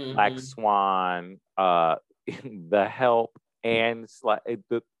 Black Swan, The Help, and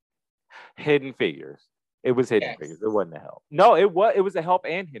the Hidden Figures. It was Hidden Figures. It wasn't The Help. No, it was The Help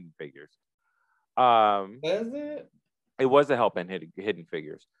and Hidden Figures. Was it? It was The Help and Hidden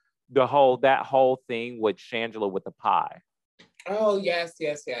Figures. That whole thing with Shangela with the pie. Oh, yes.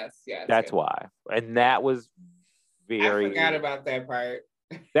 That's why. And that was very... I forgot about that part.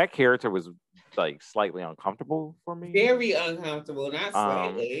 That character was like slightly uncomfortable for me. Very uncomfortable, not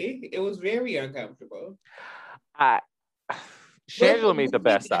slightly. It was very uncomfortable. Shangela made the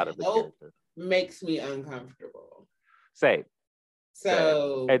best out of the character. Makes me uncomfortable. Same.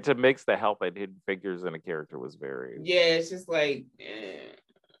 So... And to mix The Help and Hidden Figures in a character was very... Yeah, it's just like...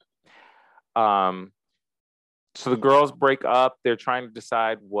 So the girls break up. They're trying to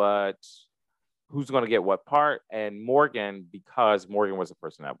decide who's going to get what part. And Morgan, because Morgan was the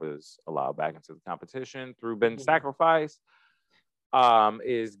person that was allowed back into the competition through Ben's sacrifice,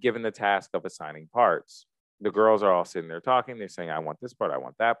 is given the task of assigning parts. The girls are all sitting there talking. They're saying, I want this part, I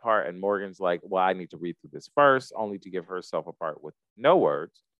want that part. And Morgan's like, well, I need to read through this first, only to give herself a part with no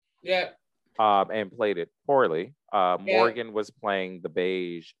words. Yeah. And played it poorly. Morgan was playing the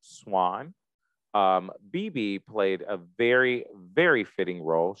beige swan. BB played a very, very fitting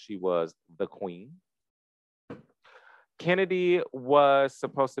role. She was the queen. Kennedy was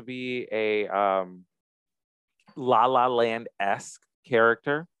supposed to be a La La Land-esque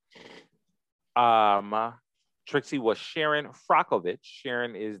character. Trixie was Sharon Frockovich.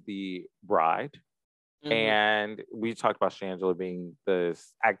 Sharon is the bride. Mm-hmm. And we talked about Shangela being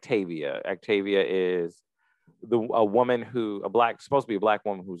this Octavia. Octavia is a woman supposed to be a black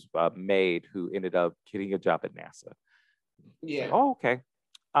woman who's a maid who ended up getting a job at NASA. Yeah. Oh, okay.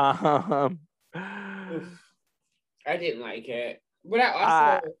 I didn't like it. But I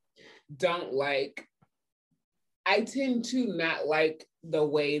also don't like, I tend to not like the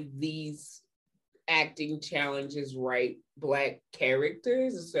way these acting challenges write Black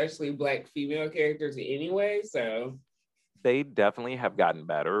characters, especially Black female characters anyway. So they definitely have gotten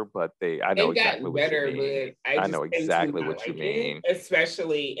better, but I know exactly what you mean. I know exactly what you mean,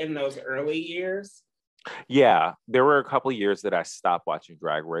 especially in those early years. Yeah, there were a couple of years that I stopped watching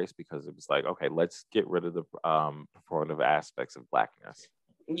Drag Race because it was like, okay, let's get rid of the performative aspects of Blackness.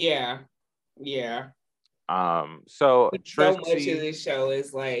 Yeah, yeah. So Trixie, much of this show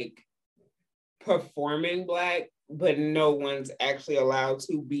is like performing Black, but no one's actually allowed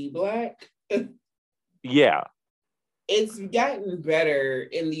to be Black. Yeah. It's gotten better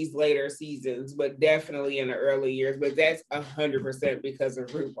in these later seasons, but definitely in the early years. But that's 100% because of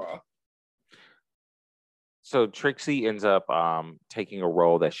RuPaul. So Trixie ends up taking a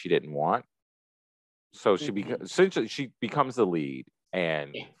role that she didn't want. So she essentially she becomes the lead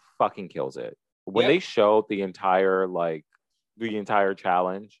and fucking kills it. When they showed the entire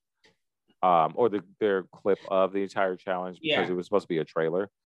challenge, or their clip of the entire challenge, because it was supposed to be a trailer,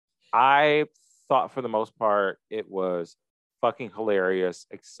 I thought for the most part it was fucking hilarious,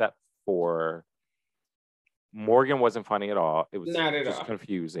 except for Morgan wasn't funny at all. It was not at just all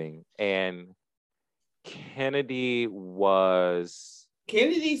confusing. And Kennedy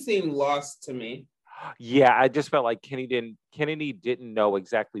seemed lost to me. Yeah, I just felt like Kennedy didn't know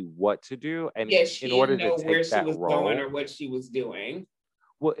exactly what to do, and in order to take where she that was role going or what she was doing.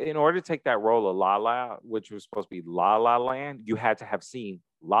 Well, in order to take that role of Lala, which was supposed to be La La Land, you had to have seen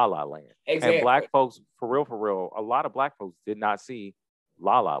La La Land. Exactly. And Black folks, for real, a lot of Black folks did not see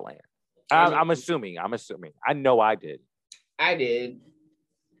La La Land. I'm assuming. I know I did. I did.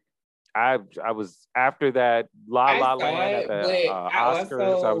 I was after that La La Land at the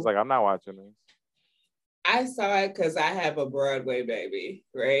Oscars. I was like, I'm not watching this. I saw it because I have a Broadway baby,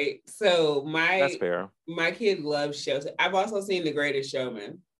 right? So that's fair. My kid loves shows. I've also seen The Greatest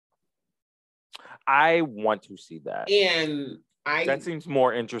Showman. I want to see that, and that seems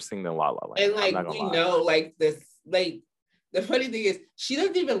more interesting than La La Land. And we know, like this, like the funny thing is, she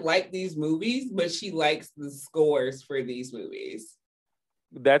doesn't even like these movies, but she likes the scores for these movies.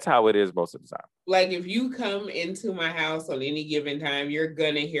 That's how it is most of the time. Like if you come into my house on any given time, you're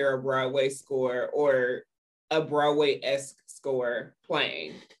gonna hear a Broadway score or a Broadway-esque score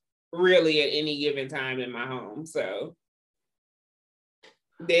playing really at any given time in my home. So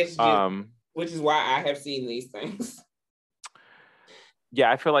that's just, which is why I have seen these things.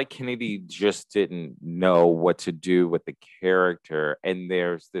 Yeah, I feel like Kennedy just didn't know what to do with the character. And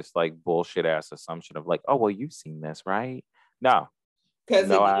there's this like bullshit ass assumption of like, oh, well, you've seen this, right? No,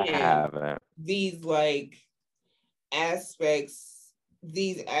 I haven't. These like aspects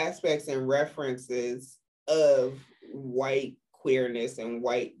and references of white queerness and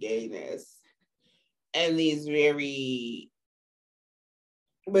white gayness, and these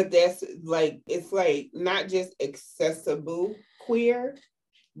but that's like, it's like not just accessible queer,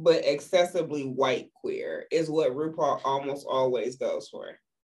 but accessibly white queer is what RuPaul almost always goes for.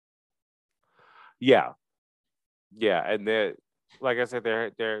 Yeah, and there, like I said,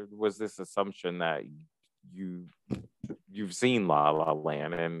 there was this assumption that you've seen La La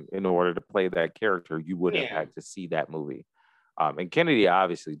Land, and in order to play that character, you would have had to see that movie. And Kennedy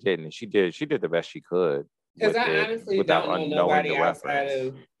obviously didn't, and she did the best she could. Because I honestly don't know nobody outside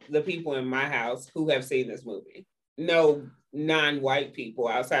of the people in my house who have seen this movie. No non-white people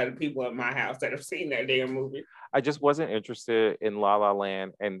outside of people in my house that have seen that damn movie. I just wasn't interested in La La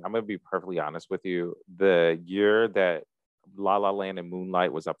Land, and I'm gonna be perfectly honest with you. The year that La La Land and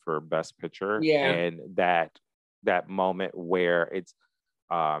Moonlight was up for Best Picture, and that moment where it's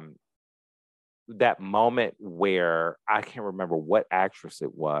that moment where I can't remember what actress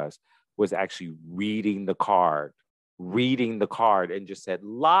it was actually reading the card reading the card and just said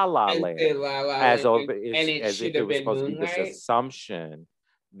La La Land as if it was supposed to be this assumption,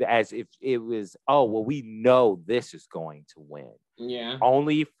 as if it was, oh, well, we know this is going to win. Yeah.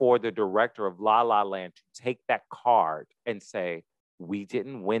 Only for the director of La La Land to take that card and say, we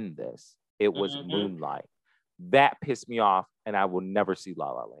didn't win this. It was Moonlight. That pissed me off, and I will never see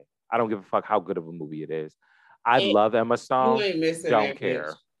La La Land. I don't give a fuck how good of a movie it is. I love Emma Stone. You ain't missing don't care.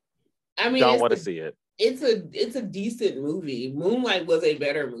 Bitch. I mean, don't want to see it. It's a decent movie. Moonlight was a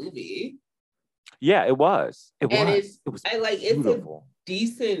better movie. Yeah, it was. It was beautiful. It's a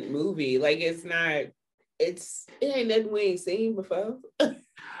decent movie. Like, it's not. It ain't nothing we ain't seen before.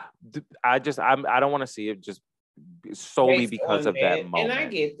 I don't want to see it just solely because of that moment. And I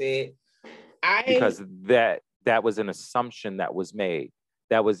get that. Because that was an assumption that was made.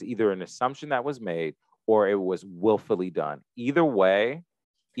 That was either an assumption that was made or it was willfully done. Either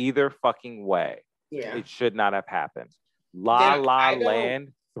fucking way. Yeah. It should not have happened. La La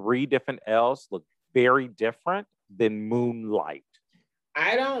Land, 3 different L's look very different than Moonlight.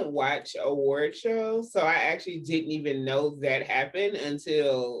 I don't watch award shows, so I actually didn't even know that happened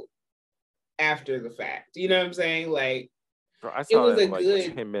until after the fact. You know what I'm saying? Like, I saw it like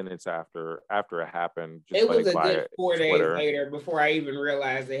good 10 minutes after it happened. It was a good 4 days later before I even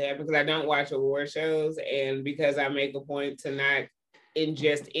realized it happened, because I don't watch award shows, and because I make a point to not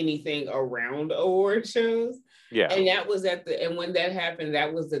ingest anything around award shows. Yeah. And that was and when that happened,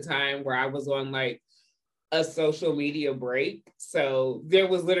 that was the time where I was on like a social media break. So there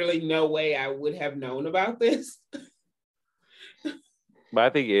was literally no way I would have known about this. But I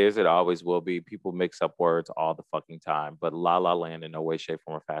think it always will be. People mix up words all the fucking time. But La La Land in no way, shape,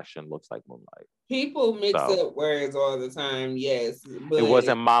 form, or fashion looks like Moonlight. People mix up words all the time, yes. But it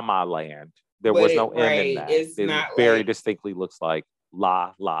wasn't Mama Land. There was no M in that. It's not very distinctly looks like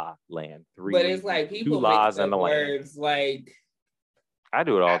La La Land. 3. But it's like people mix up words like. I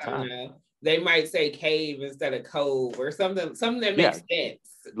do it all the time. Know. They might say cave instead of cove or something that makes sense.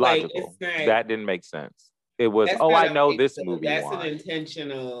 Logical. Like, it's not, that didn't make sense. It was, I know this movie. That's an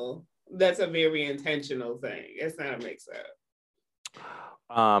intentional, that's a very intentional thing. It's not a mix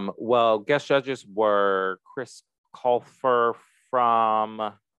up. Well, guest judges were Chris Colfer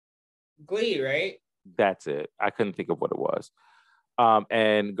from Glee, right? That's it. I couldn't think of what it was.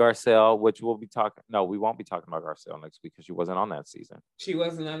 And Garcelle, which we'll be talking. No, we won't be talking about Garcelle next week because she wasn't on that season. She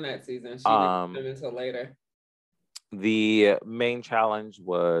wasn't on that season. She didn't come until later. The main challenge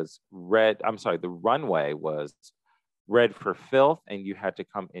was the runway was Red for Filth, and you had to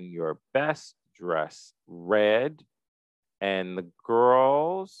come in your best dress red. And the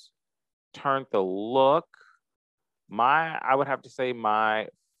girls turned the look. I would have to say my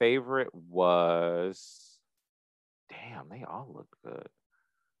favorite was, damn, they all looked good.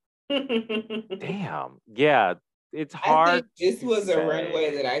 Damn. Yeah, it's hard. This was a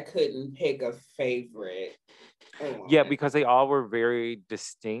runway that I couldn't pick a favorite. Yeah, because they all were very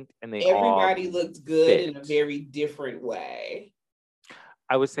distinct and everybody looked good in a very different way.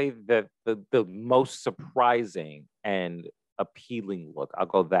 I would say that the most surprising and appealing look, I'll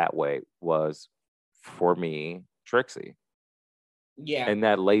go that way, was for me, Trixie. Yeah. And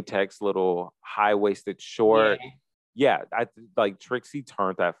that latex little high-waisted short. Yeah, I like Trixie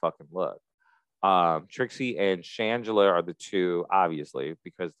turned that fucking look. Trixie and Shangela are the two, obviously,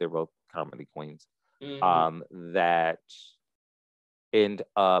 because they're both comedy queens. That end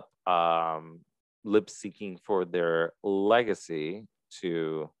up lip syncing for their legacy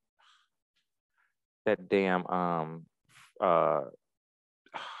to that damn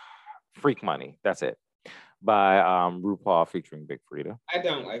Freak Money. That's it, by RuPaul featuring Big Freedia. I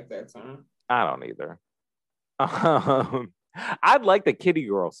don't like that song. I don't either. I'd like the Kitty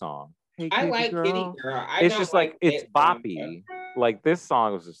Girl song. Hey, I like Girl. Kitty Girl. It's just like it's boppy. Like this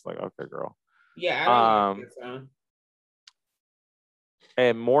song was just like, okay, girl. Yeah, I don't like this song.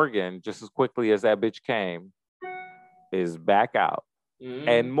 And Morgan, just as quickly as that bitch came, is back out.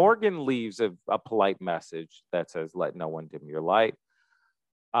 And Morgan leaves a polite message that says, "Let no one dim your light.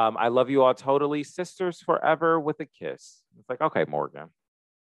 I love you all totally, sisters forever with a kiss." It's like, okay, Morgan.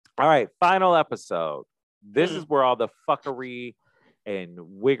 All right, final episode. This is where all the fuckery and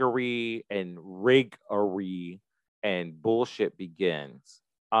wiggery and riggery and bullshit begins.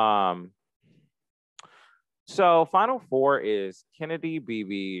 So final 4 is Kennedy,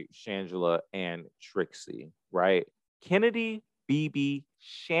 BB, Shangela, and Trixie, right? Kennedy, BB,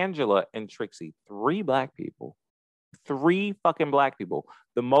 Shangela, and Trixie. 3 black people. 3 fucking black people.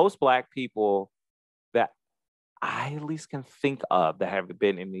 The most black people that I at least can think of that have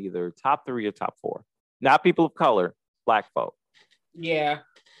been in either top 3 or top 4. Not people of color, black folk. Yeah.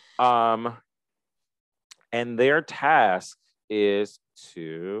 And their task is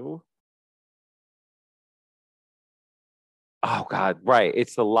to, oh God, right.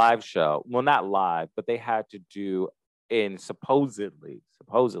 It's the live show. Well, not live, but they had to do in supposedly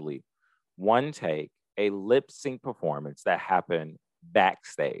one take, a lip sync performance that happened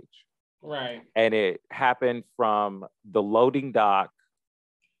backstage. Right. And it happened from the loading dock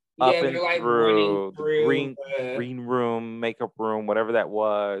up and like through the green room, makeup room, whatever that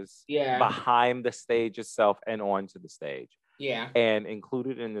was, behind the stage itself and onto the stage. Yeah. And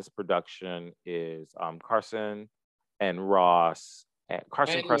included in this production is Carson and Ross,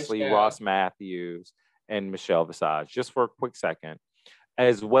 Carson Kressley, Michelle. Ross Matthews, and Michelle Visage, just for a quick second,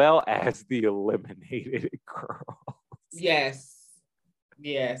 as well as the eliminated girls. Yes.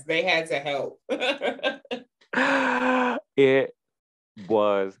 Yes, they had to help. It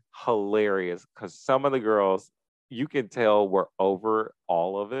was hilarious because some of the girls, you can tell, were over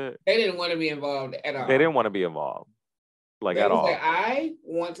all of it. They didn't want to be involved at all. They didn't want to be involved, like at all. I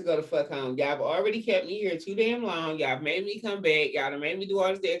want to go to fuck home. Y'all have already kept me here too damn long. Y'all made me come back. Y'all made me do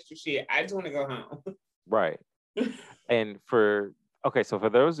all this extra shit. I just want to go home. Right. And for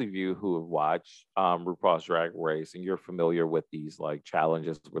those of you who have watched RuPaul's Drag Race and you're familiar with these like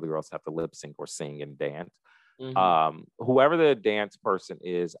challenges where the girls have to lip sync or sing and dance, whoever the dance person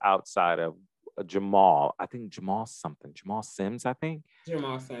is outside of Jamal, I think Jamal Sims,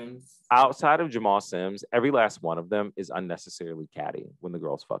 outside of Jamal Sims, every last one of them is unnecessarily catty when the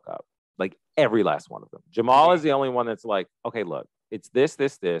girls fuck up. Like every last one of them. Jamal is the only one that's like, okay, look, it's this,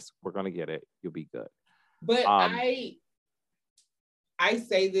 we're gonna get it, you'll be good. But I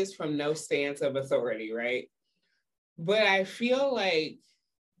say this from no stance of authority, right? But I feel like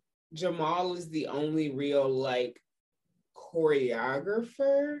Jamal is the only real like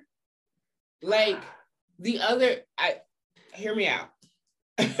choreographer. Like the other, hear me out.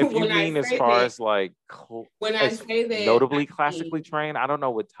 If you mean as far as like when I say that notably classically trained, I don't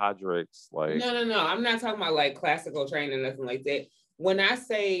know what Todrick's like. No. I'm not talking about like classical training or nothing like that. When I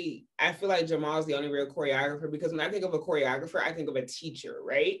say I feel like Jamal's the only real choreographer, because when I think of a choreographer, I think of a teacher,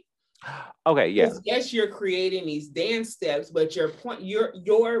 right? Okay, yeah. Yes, you're creating these dance steps, but your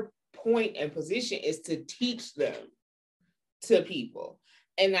point and position is to teach them to people.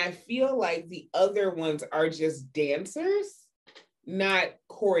 And I feel like the other ones are just dancers, not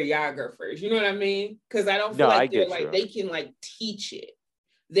choreographers. You know what I mean? Because I don't feel like they're like they can like teach it.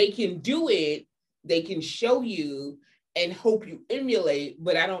 They can do it, they can show you and hope you emulate,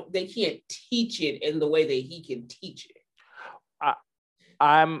 but they can't teach it in the way that he can teach it.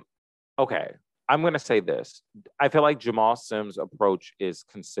 I'm going to say this. I feel like Jamal Sims' approach is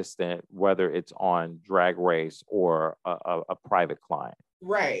consistent, whether it's on Drag Race or a private client.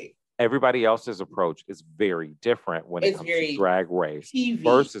 Right. Everybody else's approach is very different when it comes to Drag Race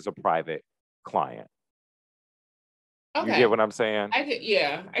versus a private client. Okay. You get what I'm saying? I get,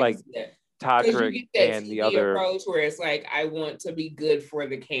 yeah. Like Todrick and the other approach where it's like, I want to be good for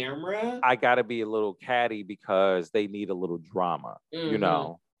the camera. I got to be a little catty because they need a little drama, you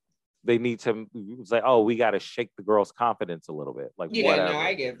know? They need to say, oh, we got to shake the girl's confidence a little bit. Like, whatever. No,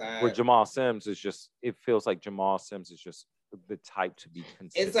 I get that. Where Jamal Sims is just, it feels like Jamal Sims is just the type to be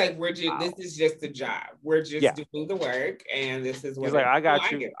consistent. It's like, this is just the job. We're just doing the work, and this is what he's like, I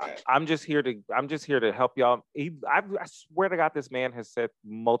got you. I'm just here to help y'all. I swear to God, this man has said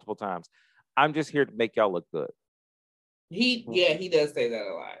multiple times, I'm just here to make y'all look good. He does say that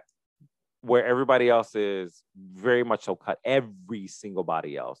a lot. Where everybody else is very much so cut. Every single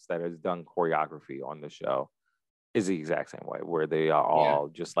body else that has done choreography on the show is the exact same way, where they are all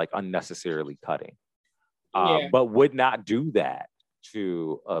just like unnecessarily cutting. But would not do that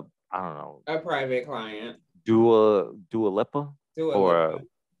to a private client. Dua Lipa or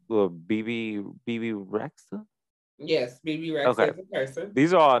BB Rexha. Yes, BB Rexha is a person.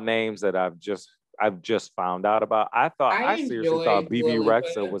 These are all names that I've just found out about. I seriously thought BB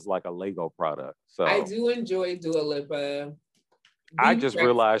Rexha was like a Lego product. So I do enjoy Dua Lipa. I just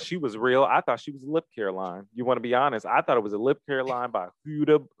realized she was real. I thought she was a lip care line. You want to be honest? I thought it was a lip care line by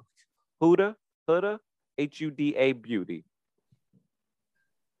Huda Huda Beauty.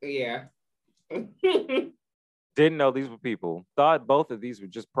 Yeah. Didn't know these were people. Thought both of these were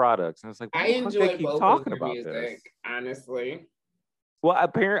just products. And it's like, I enjoy both talking about music, this. Honestly. Well,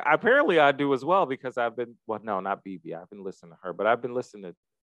 apparently I do as well, because I've been, not BB. I've been listening to her, but I've been listening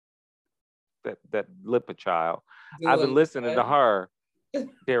to that Lipa child. I've been listening to her.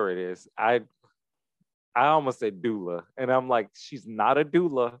 There it is. I almost said doula, and I'm like, she's not a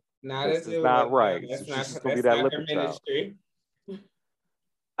doula. This is not right. She's just gonna be that Lipa child.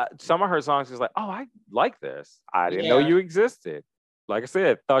 Some of her songs is like, oh, I like this. I didn't know you existed. Like I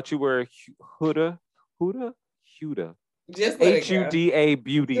said, thought you were Huda Huda. Just let it go. Huda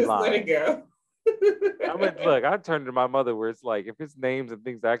beauty Just line. let it go. Look, I turned to my mother where it's like, if it's names and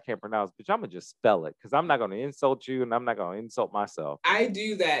things that I can't pronounce, bitch, I'm gonna just spell it because I'm not gonna insult you and I'm not gonna insult myself. I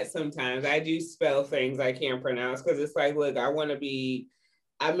do that sometimes. I do spell things I can't pronounce because it's like, look, I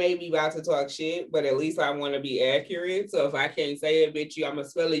may be about to talk shit, but at least I want to be accurate. So if I can't say it, bitch, I'm gonna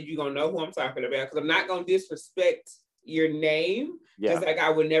spell it, you're gonna know who I'm talking about. Because I'm not gonna disrespect your name, just like I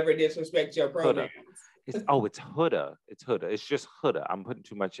would never disrespect your pronouns. It's Huda. It's Huda. It's just Huda. I'm putting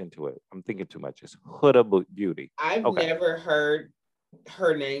too much into it. I'm thinking too much. It's Huda Beauty. I've never heard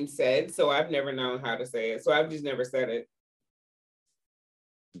her name said, so I've never known how to say it. So I've just never said it.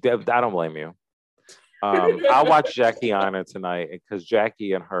 I don't blame you. I'll watch Jackie Aina tonight because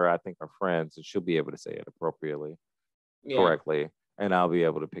Jackie and her, I think, are friends, and she'll be able to say it appropriately, correctly, and I'll be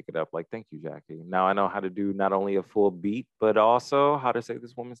able to pick it up. Like, thank you, Jackie. Now I know how to do not only a full beat, but also how to say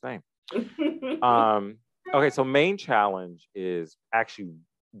this woman's name. Okay, so main challenge is actually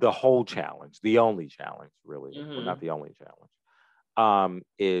the whole challenge, the only challenge, really, well, not the only challenge,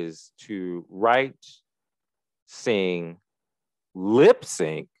 is to write, sing, lip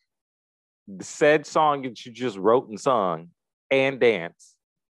sync the said song that you just wrote and sung and dance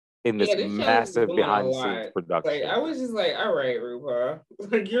in this massive behind the scenes production. Like, I was just like, all right, RuPaul,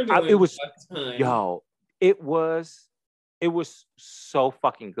 like you're doing it was so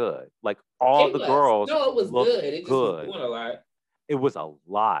fucking good. Like all the girls. No, it was good. It just was doing a lot. It was a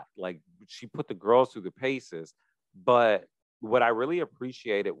lot. Like she put the girls through the paces, but what I really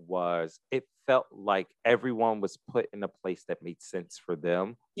appreciated was it felt like everyone was put in a place that made sense for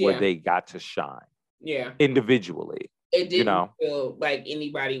them, where they got to shine. Yeah. Individually. It didn't feel like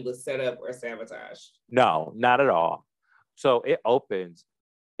anybody was set up or sabotaged. No, not at all. So it opens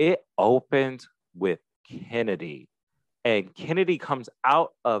with Kennedy. And Kennedy comes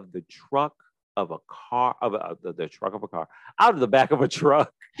out of the truck of a car, the truck of a car, out of the back of a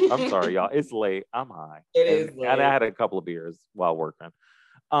truck. I'm sorry, y'all. It's late. I'm high. It is late. And I had a couple of beers while working.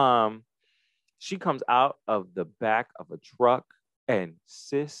 She comes out of the back of a truck and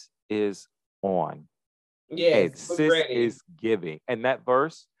sis is on. Yes, and sis is giving. And that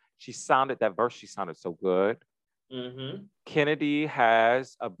verse, she sounded so good. Mm-hmm. Kennedy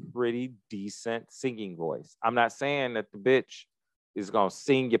has a pretty decent singing voice. I'm not saying that the bitch is gonna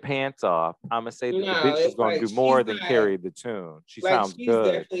sing your pants off. I'm gonna say that the bitch is gonna do more than carry the tune. She sounds good. She's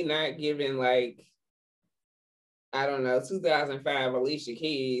definitely not giving like, I don't know, 2005 Alicia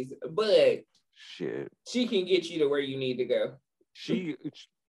Keys, but shit, she can get you to where you need to go.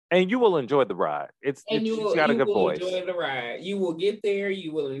 And you will enjoy the ride. She's got a good voice. You will enjoy the ride. You will get there.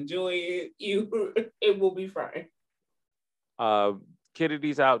 You will enjoy it. It will be fine.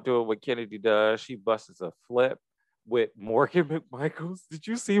 Kennedy's out doing what Kennedy does. She busts a flip with Morgan McMichaels. Did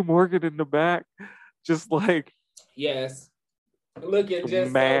you see Morgan in the back? Just like, yes, looking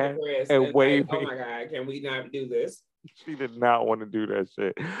just mad so depressed and waving. Like, oh my God, can we not do this? She did not want to do that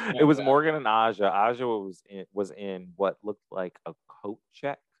shit. It was Morgan and Aja. Aja was in what looked like a coat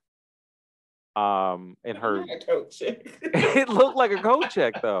check. In her coat check. It looked like a coat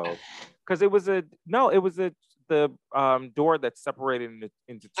check though, because it was the door that separated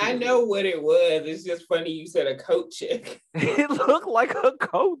into two. I know what it was. It's just funny you said a coat check. It looked like a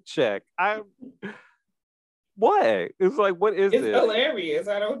coat check. What? It's like, what is it? It's hilarious.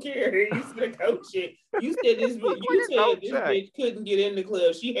 I don't care. You said a coat check. You said this bitch couldn't get in the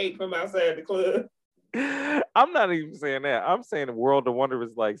club. She ate from outside the club. I'm not even saying that. I'm saying the world of wonder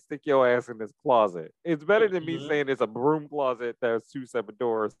is like, stick your ass in this closet. It's better than me saying it's a broom closet that has two separate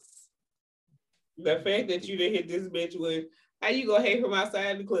doors. The fact that you didn't hit this bitch with, how you gonna hate from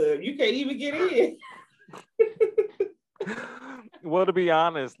outside the club? You can't even get in. Well, to be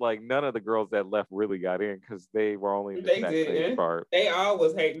honest, like none of the girls that left really got in because they were only in the backstage part. They all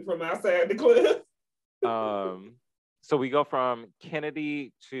was hating from outside the club. So we go from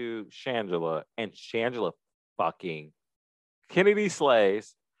Kennedy to Shangela, and Shangela fucking Kennedy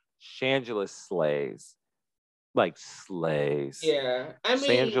slays, Shangela slays. Like slays. Yeah, I mean,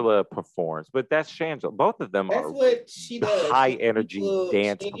 Shangela performs, but that's Shangela. Both of them are what she does. High energy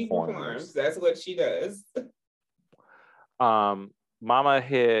dance performers. That's what she does. Mama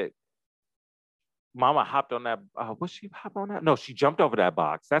hopped on that. Was she hop on that? No, she jumped over that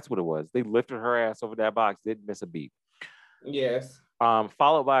box. That's what it was. They lifted her ass over that box. Didn't miss a beat. Yes.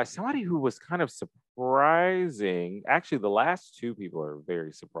 Followed by somebody who was kind of surprising. Actually, the last two people are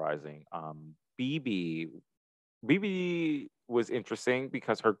very surprising. BB was interesting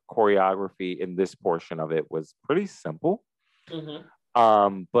because her choreography in this portion of it was pretty simple.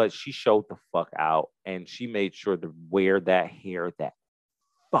 Mm-hmm. But she showed the fuck out and she made sure to wear that hair that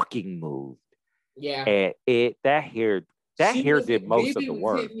fucking moved. Yeah. And that hair did most of the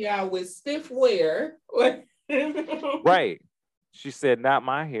work. Hitting y'all with stiff wear. Right. She said, not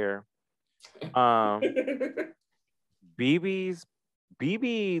my hair. BB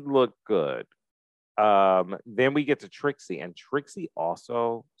looked good. Then we get to Trixie, and Trixie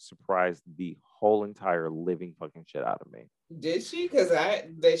also surprised the whole entire living fucking shit out of me. Did she? Because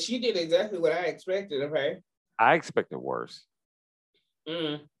she did exactly what I expected of her. I expected worse.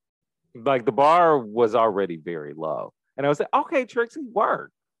 Like the bar was already very low, and I was like, "Okay, Trixie,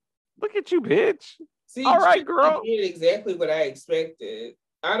 work. Look at you, bitch. See, all right, girl." Did exactly what I expected.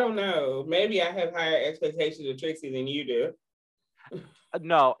 I don't know. Maybe I have higher expectations of Trixie than you do.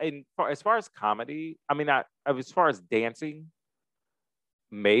 No, and as far as comedy, I mean, as far as dancing,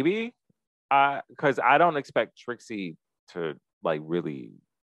 maybe, because I don't expect Trixie to like really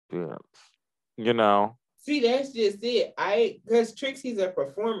dance, you know. See, that's just it. Because Trixie's a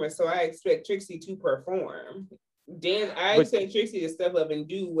performer, so I expect Trixie to perform. Then I expect Trixie to step up and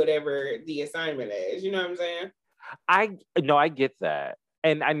do whatever the assignment is. You know what I'm saying? I get that,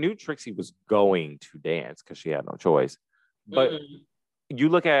 and I knew Trixie was going to dance because she had no choice, but. You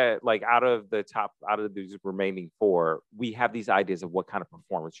look at like out of these remaining 4, we have these ideas of what kind of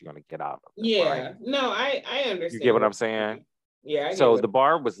performance you're going to get out of them. Yeah, right? No, I understand. You get what I'm saying? Yeah. So the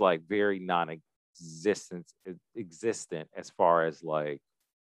bar was like very existent as far as like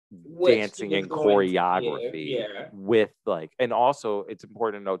dancing and choreography with like, and also it's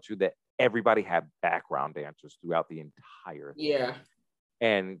important to note too that everybody had background dancers throughout the entire thing. Yeah.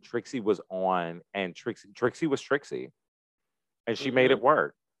 And Trixie was on, and Trixie was Trixie. And she made it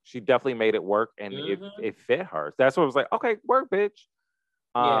work. She definitely made it work, and it fit her. That's what I was like, okay, work, bitch.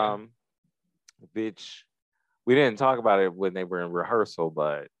 Bitch, we didn't talk about it when they were in rehearsal,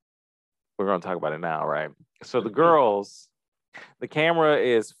 but we're going to talk about it now, right? So the girls, the camera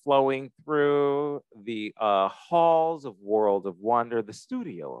is flowing through the halls of World of Wonder, the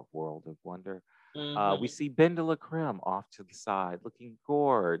studio of World of Wonder. We see BenDeLaCreme off to the side, looking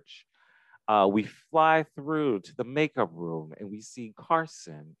gorge. We fly through to the makeup room, and we see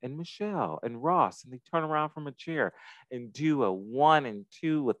Carson and Michelle and Ross, and they turn around from a chair and do a 1 and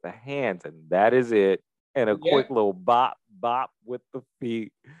 2 with the hands, and that is it. And a quick little bop with the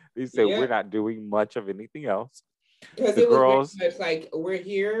feet. They said, we're not doing much of anything else. Because it was very much like, we're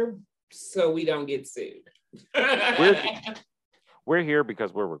here so we don't get sued. We're here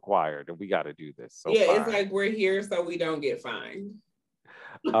because we're required, and we got to do this. So it's like we're here so we don't get fined.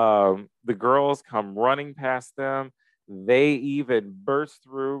 The girls come running past them. They even burst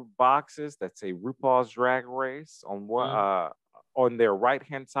through boxes that say RuPaul's Drag Race on their right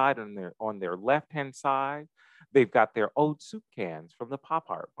hand side, on their left hand side. They've got their old soup cans from the Pop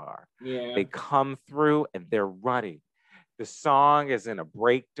Art Bar. Yeah. They come through and they're running. The song is in a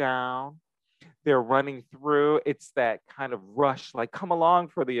breakdown. They're running through. It's that kind of rush, like come along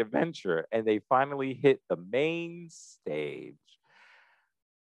for the adventure. And they finally hit the main stage.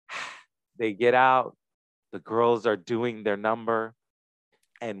 They get out, the girls are doing their number,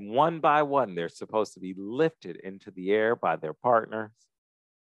 and one by one, they're supposed to be lifted into the air by their partners.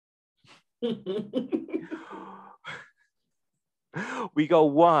 We go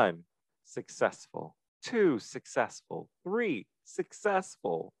 1, successful, 2, successful, 3,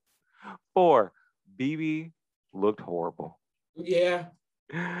 successful, 4, BB looked horrible. Yeah.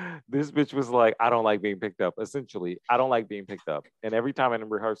 This bitch was like, I don't like being picked up. Essentially, I don't like being picked up. And every time in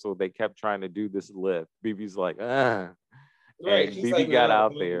rehearsal, they kept trying to do this lift. BB's like, Right. And BB like, got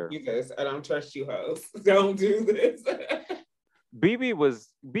out there. I don't trust you, hoes. Don't do this.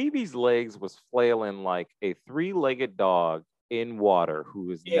 BB's legs was flailing like a 3-legged dog in water who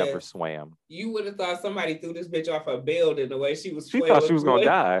has never swam. You would have thought somebody threw this bitch off a building the way she was. She thought she was gonna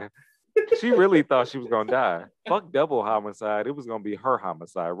die. She really thought she was gonna die. Fuck double homicide. It was gonna be her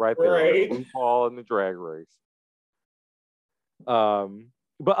homicide right there. Right. RuPaul and the Drag Race.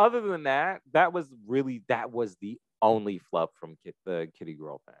 But other than that, that was the only flub from the Kitty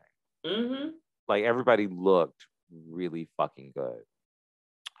Girl thing. Like everybody looked really fucking good.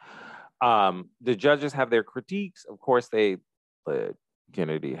 The judges have their critiques. Of course, they let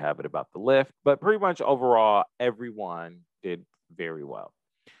Kennedy have it about the lift, but pretty much overall, everyone did very well.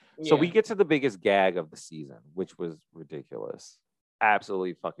 So we get to the biggest gag of the season, which was ridiculous.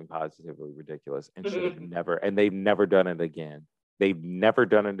 Absolutely fucking positively ridiculous. And should have never, and they've never done it again. They've never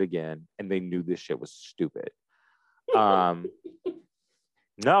done it again. And they knew this shit was stupid. No,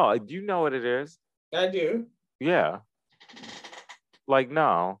 do you know what it is? I do. Yeah. Like,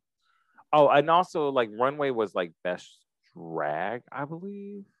 no. Oh, and also like Runway was like best drag, I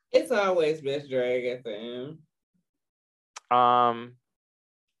believe. It's always best drag at the end.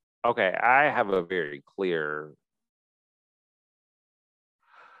 Okay, I have a very clear.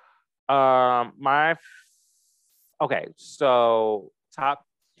 Okay, so top.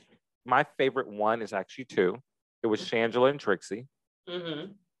 My favorite one is actually two. It was Shangela and Trixie.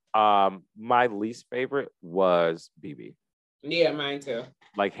 Mm-hmm. My least favorite was BB. Yeah, mine too.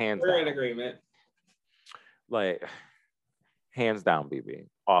 Like hands We're down. in agreement. Like hands down, BB.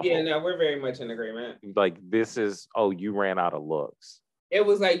 Awful. Yeah, no, we're very much in agreement. Like this is you ran out of looks. It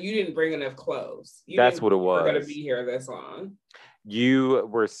was like you didn't bring enough clothes. That's what it was. We're gonna be here this long. You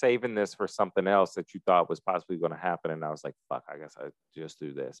were saving this for something else that you thought was possibly going to happen, and I was like, "Fuck, I guess I just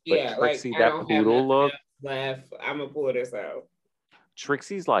do this." But Yeah, Trixie, like that poodle look left. I'm gonna pull this out.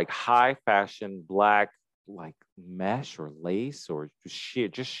 Trixie's like high fashion black, like mesh or lace or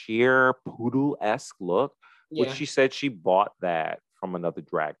just sheer poodle-esque look. Yeah. Which she said she bought that from another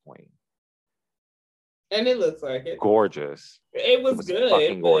drag queen. And it looks like it. Gorgeous. It was good.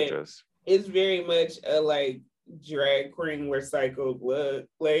 Fucking gorgeous. It's very much a like drag queen recycled look.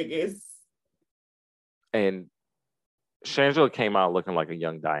 Like it's. And Shangela came out looking like a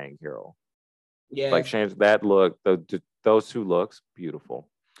young Diane Carroll. Yeah. Like that look, those two looks, beautiful.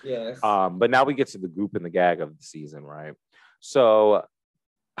 Yes. But now we get to the goop and the gag of the season, right? So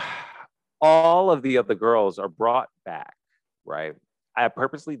all of the other girls are brought back, right? I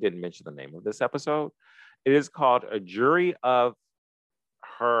purposely didn't mention the name of this episode. It is called A Jury of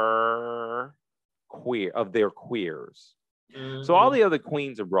their queers. Mm-hmm. So all the other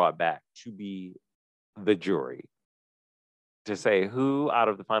queens are brought back to be the jury to say who out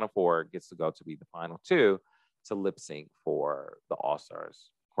of the final four gets to go to be the final two to lip sync for the All-Stars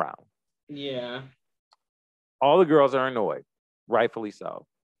crown. Yeah. All the girls are annoyed, rightfully so.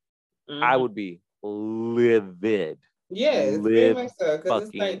 Mm-hmm. I would be livid. Yeah, it's very much so. Because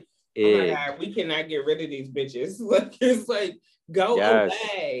it's like, oh my God, we cannot get rid of these bitches. Like, it's like, go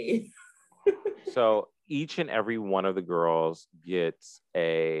away. So each and every one of the girls gets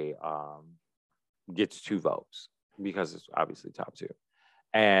gets 2 votes because it's obviously top 2.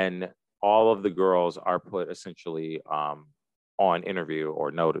 And all of the girls are put essentially on interview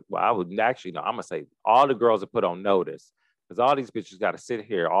or notice. Well, I would actually, no, I'm going to say all the girls are put on notice because all these bitches got to sit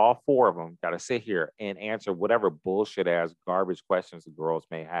here. All 4 of them got to sit here and answer whatever bullshit ass garbage questions the girls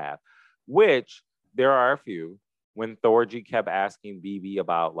may have, which there are a few. When Thorgy kept asking BB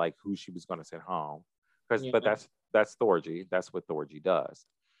about like who she was going to send home, but that's Thorgy. That's what Thorgy does.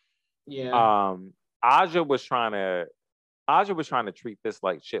 Yeah. Aja was trying to treat this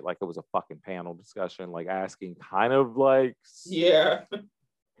like shit, like it was a fucking panel discussion, like asking kind of like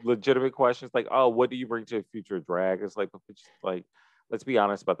legitimate questions, like, oh, what do you bring to the future of drag? It's like let's be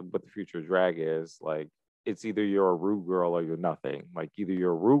honest about what the future of drag is. Like, it's either you're a rude girl or you're nothing. Like, either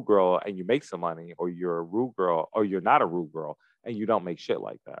you're a rude girl and you make some money, or you're a rude girl or you're not a rude girl and you don't make shit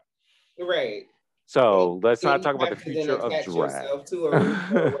like that. Right. So let's not talk about the future of drag. Yourself to a rude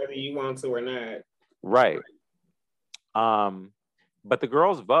girl, whether you want to or not. Right. But the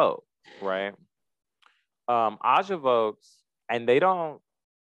girls vote, right? Aja votes, and they don't.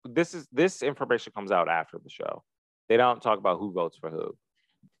 This information comes out after the show. They don't talk about who votes for who.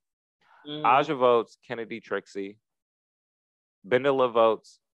 Mm-hmm. Aja votes Kennedy Trixie. Bendela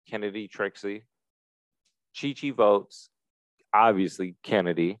votes Kennedy Trixie. Chi Chi votes obviously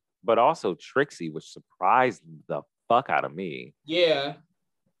Kennedy, but also Trixie, which surprised the fuck out of me. Yeah.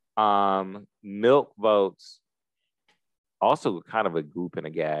 Milk votes. Also kind of a goop and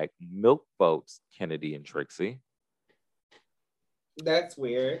a gag. Milk votes Kennedy and Trixie. That's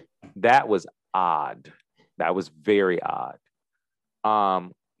weird. That was odd. That was very odd.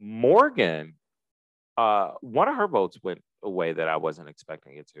 Morgan, one of her votes went a way that I wasn't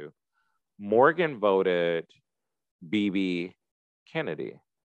expecting it to. Morgan voted BB Kennedy.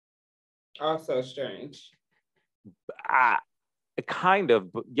 Also strange. Kind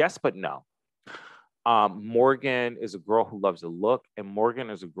of, but yes, but no. Morgan is a girl who loves to look, and Morgan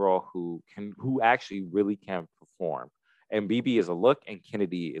is a girl who actually really can perform. And BB is a look, and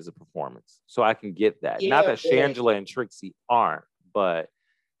Kennedy is a performance. So I can get that. Yeah, not that Shangela and Trixie aren't, but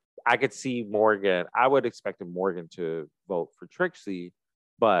I could see Morgan. I would expect Morgan to vote for Trixie,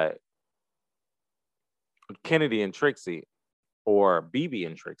 but Kennedy and Trixie, or BB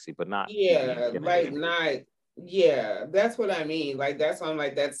and Trixie, but not. Yeah, like not. Yeah, that's what I mean. Like, that's why I'm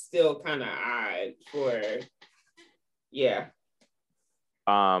like, that's still kind of odd for. Yeah.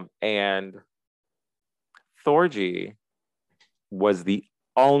 And Thorgy was the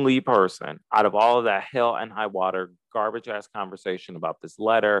only person out of all of that hell and high water garbage ass conversation about this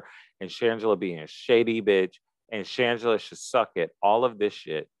letter and Shangela being a shady bitch and Shangela should suck it, all of this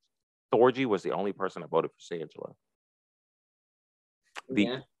shit. Thorgy was the only person that voted for Shangela.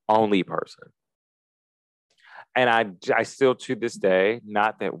 The only person. And I still to this day,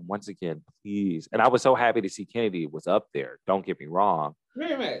 not that once again, please. And I was so happy to see Kennedy was up there. Don't get me wrong.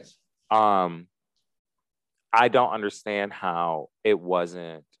 Very much. I don't understand how it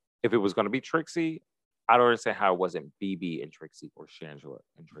wasn't, if it was going to be Trixie, I don't understand how it wasn't BB and Trixie or Shangela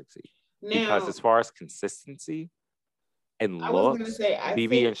and Trixie. Now, because as far as consistency and looks,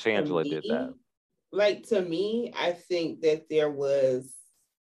 BB and Shangela did that. Like, to me, I think that there was,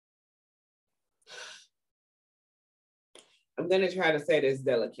 I'm going to try to say this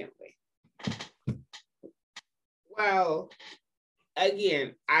delicately. Well,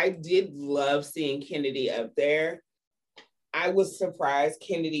 again, I did love seeing Kennedy up there. I was surprised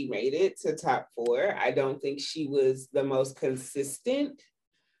Kennedy made it to top 4. I don't think she was the most consistent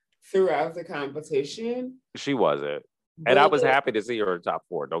throughout the competition. She wasn't. And I was happy to see her in top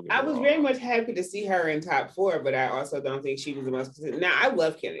 4. Don't get me wrong. I was very much happy to see her in top 4, but I also don't think she was the most consistent. Now, I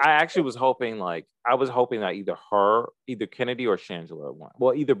love Kennedy. I actually was hoping that either Kennedy or Shangela won.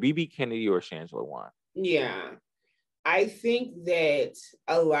 Well, either BB Kennedy or Shangela won. Yeah. I think that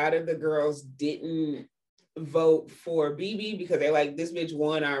a lot of the girls didn't vote for BB because they're like, this bitch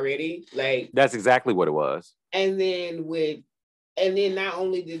won already. Like, that's exactly what it was. And then not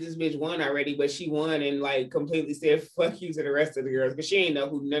only did this bitch won already, but she won and like completely said fuck you to the rest of the girls because she ain't know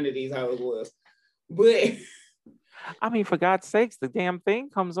who none of these hoes was. But I mean, for God's sakes, the damn thing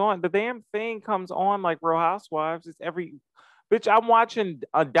comes on. The damn thing comes on like Real Housewives. It's every bitch. I'm watching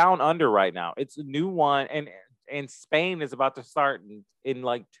Down Under right now. It's a new one, and Spain is about to start in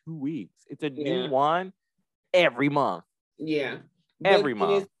like 2 weeks. It's a new one every month. Yeah, every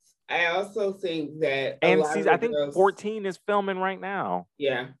month. I also think that I think 14 is filming right now.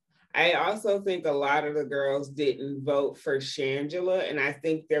 Yeah. I also think a lot of the girls didn't vote for Shangela, and I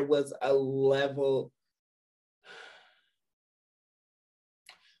think there was a level,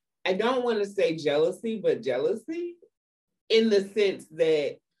 I don't want to say jealousy, but jealousy in the sense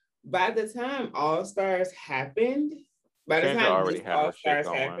that by the time All Stars happened,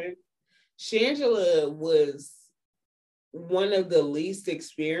 Shangela was one of the least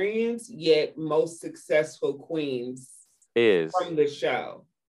experienced yet most successful queens from the show.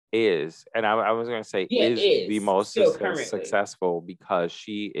 And I was going to say is the most successful because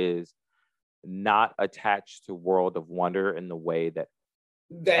she is not attached to World of Wonder in the way that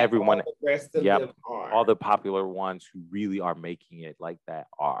everyone, all the rest of them are. All the popular ones who really are making it like that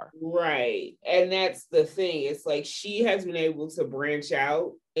are. Right. And that's the thing. It's like she has been able to branch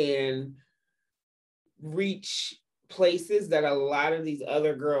out and reach places that a lot of these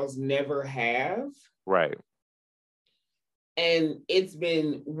other girls never have. Right. And it's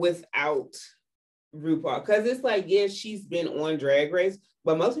been without RuPaul. Because it's like, yes, she's been on Drag Race,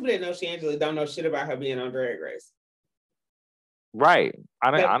 but most people that know Shangela don't know shit about her being on Drag Race. Right.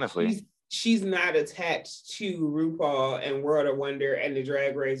 Honestly. She's not attached to RuPaul and World of Wonder and the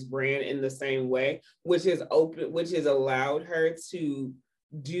Drag Race brand in the same way, which has allowed her to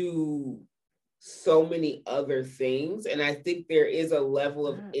do so many other things. And I think there is a level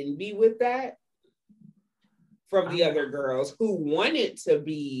of envy with that from the other girls who wanted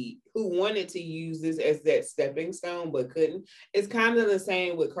to use this as that stepping stone but couldn't. It's kind of the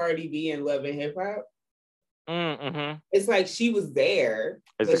same with Cardi B and Love and Hip Hop. Mm-hmm. It's like she was there,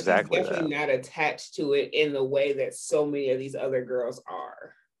 but exactly she's definitely not attached to it in the way that so many of these other girls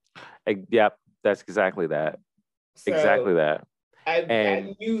are. Yep, that's exactly that. Exactly that.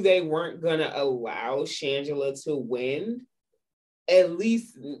 I knew they weren't gonna allow Shangela to win, at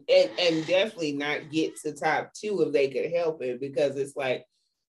least, and definitely not get to top 2 if they could help it, because it's like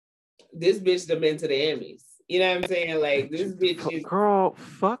this bitch done been to the Emmys. You know what I'm saying? Like this bitch is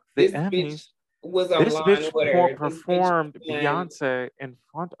fuck the Emmys. Was on this Law bitch and Order. performed Beyonce in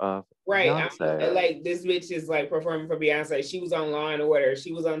front of Beyonce. Like this bitch is like performing for Beyonce. She was on Law and Order.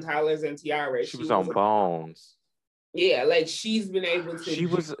 She was on Tyler's and Tiara. She was on Bones. Yeah, like she's been able to. She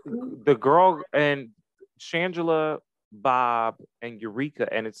was the girl, and Shangela, Bob, and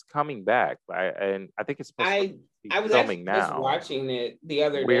Eureka, and it's coming back. And I think it's supposed to be filming now. Just watching it the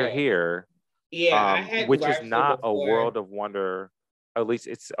other day. We're here. Yeah, which is not a World of Wonder. At least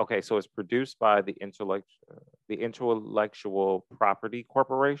it's okay. So it's produced by the Intellectual Property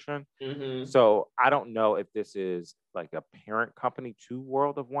Corporation. Mm-hmm. So I don't know if this is like a parent company to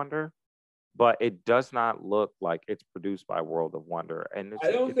World of Wonder, but it does not look like it's produced by World of Wonder. And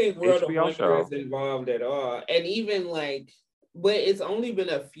I don't think World of Wonder is involved at all. And even but it's only been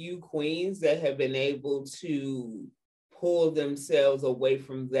a few queens that have been able to pull themselves away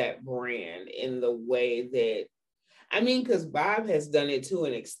from that brand in the way that, because Bob has done it to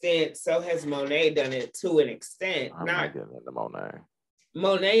an extent, so has Monet done it to an extent. I'm not getting into Monet.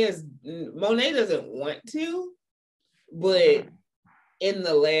 Monet doesn't want to, but in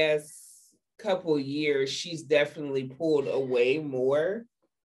the last couple years, she's definitely pulled away more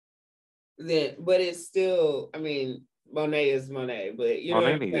than, but it's still, I mean, Monet is Monet, but you know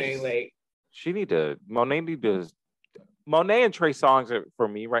what I'm saying? Like, Monet and Trey Songz are, for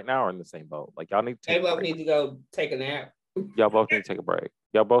me right now, are in the same boat. Like, y'all need to they both need to go take a nap. Y'all both need to take a break.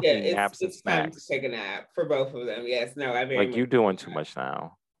 Y'all both need naps and snacks. Time to take a nap for both of them. Yes, no, I very like you doing too much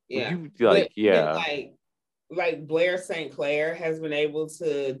now. Yeah, like Blair St. Clair has been able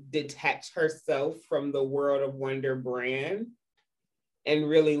to detach herself from the World of Wonder brand and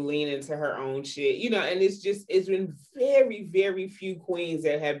really lean into her own shit, you know. And it's been very, very few queens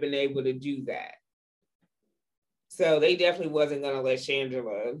that have been able to do that. So they definitely wasn't gonna let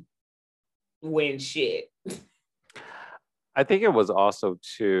Shangela win shit. I think it was also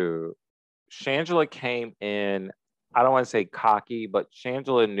too, Shangela came in, I don't want to say cocky, but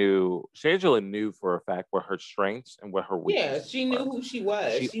Shangela knew for a fact what her strengths and what her weaknesses were. She knew who she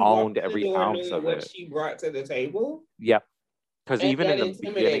was. She owned every ounce of what it. She brought to the table. Yep. Because even in the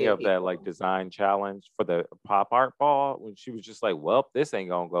beginning of that like design challenge for the pop art ball, when she was just like, well, this ain't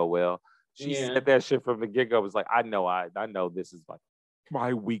gonna go well. She said that shit from the get-go. Was like, I know this is like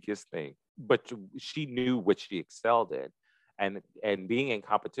my weakest thing. But she knew what she excelled in. And being in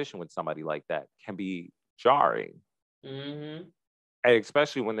competition with somebody like that can be jarring. Mm-hmm. And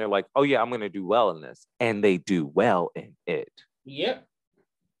especially when they're like, oh yeah, I'm going to do well in this. And they do well in it. Yep.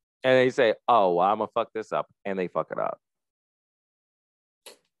 And they say, oh, well, I'm going to fuck this up. And they fuck it up.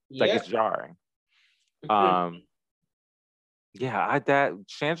 Like, it's jarring. Yeah, that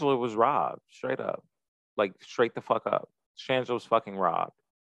Shangela was robbed, straight up. Like, straight the fuck up. Shangela was fucking robbed.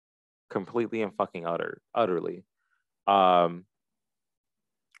 Completely and fucking utterly. Probably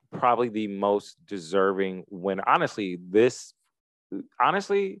the most deserving winner. Honestly,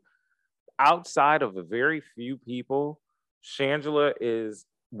 outside of a very few people, Shangela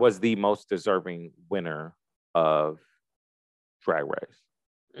was the most deserving winner of Drag Race.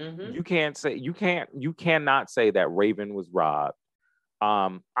 Mm-hmm. You cannot say that Raven was robbed.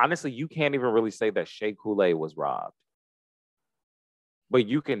 Honestly, you can't even really say that Shea Coulee was robbed. But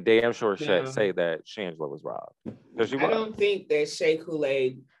you can damn sure say that Shangela was robbed. I don't think that Shea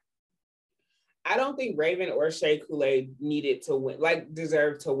Coulee, I don't think Raven or Shea Coulee needed to win, like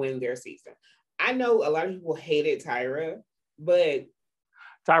deserved to win their season. I know a lot of people hated Tyra, but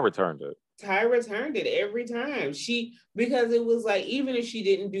Tyra turned it. Tyra turned it every time. Because it was like, even if she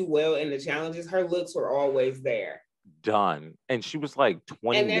didn't do well in the challenges, her looks were always there. Done. And she was like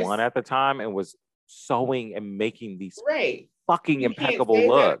 21 at the time and was sewing and making these fucking impeccable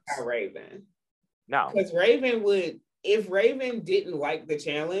looks. About Raven. No. Because if Raven didn't like the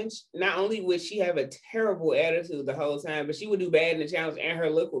challenge, not only would she have a terrible attitude the whole time, but she would do bad in the challenge and her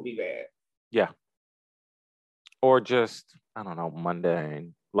look would be bad. Yeah. Or just, I don't know,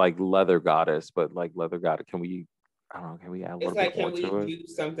 mundane. Like Leather Goddess, but like Leather Goddess, can we add a little bit more to it? Can we do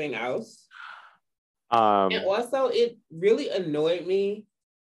something else? And also, it really annoyed me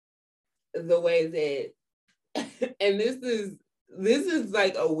the way that, and this is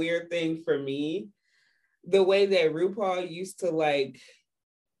like a weird thing for me, the way that RuPaul used to like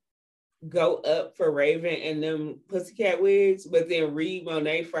go up for Raven and them pussycat wigs, but then read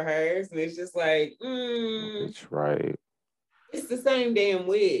Monet for hers, and it's just like, that's right. It's the same damn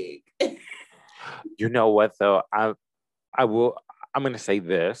wig. You know what though? I'm gonna say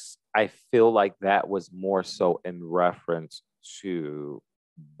this. I feel like that was more so in reference to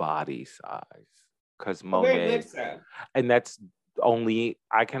body size. Because Monet, and that's only,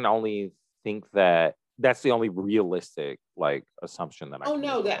 I can only think that that's the only realistic like assumption that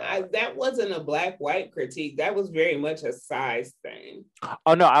I that wasn't a black-white critique. That was very much a size thing.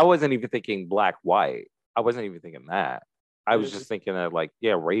 Oh no, I wasn't even thinking black-white. I wasn't even thinking that. I was just thinking that, like,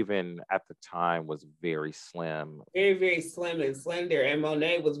 yeah, Raven at the time was very slim. Very, very slim and slender. And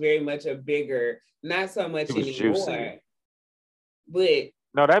Monet was very much a bigger, not so much anymore. Juicy. But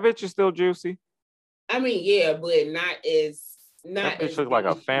no, that bitch is still juicy. I mean, yeah, but not as that bitch looks like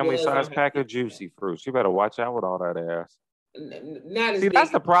a family size pack of juicy fruits. You better watch out with all that ass. Not as See, that's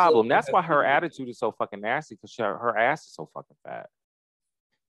the problem. That's why her attitude is so fucking nasty, because her ass is so fucking fat.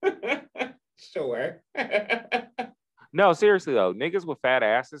 Sure. No, seriously though, niggas with fat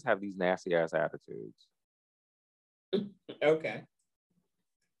asses have these nasty ass attitudes. Okay.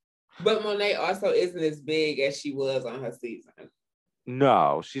 But Monet also isn't as big as she was on her season.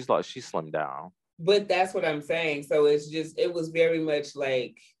 No, she slimmed down. But that's what I'm saying. So it was very much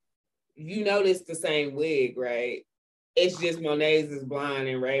like, you noticed the same wig, right? It's just Monet's is blonde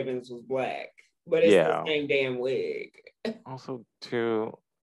and Raven's was black. but it's the same damn wig. Also, too,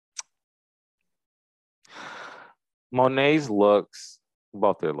 Monet's looks,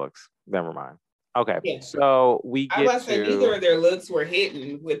 both their looks. Never mind. Okay, so we get I was about to say neither of their looks were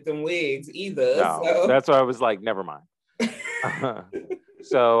hitting with them wigs either. No, so. That's why I was like, never mind.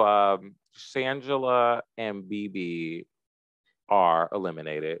 So Shangela and BB are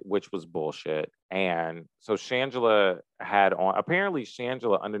eliminated, which was bullshit. And so Shangela had on, apparently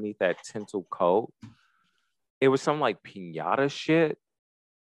Shangela underneath that tinsel coat, it was some like pinata shit.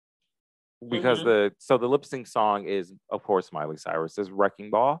 Because the lip sync song is, of course, Miley Cyrus's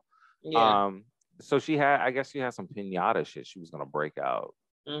Wrecking Ball. Yeah. So I guess she had some pinata shit she was gonna break out.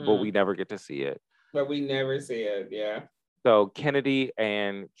 But we never get to see it. But we never see it, yeah. So Kennedy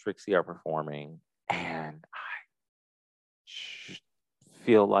and Trixie are performing, and I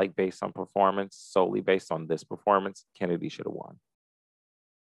feel like based on performance, solely based on this performance, Kennedy should have won.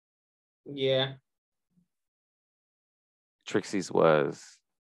 Yeah. Trixie's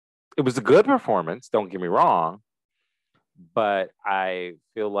it was a good performance, don't get me wrong, but I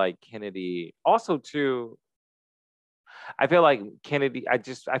feel like Kennedy also too, I feel like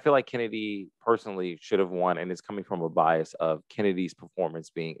Kennedy personally should have won, and it's coming from a bias of Kennedy's performance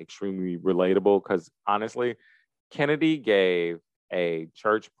being extremely relatable, because honestly, Kennedy gave a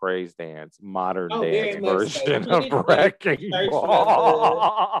church praise dance, modern dance version of Wrecking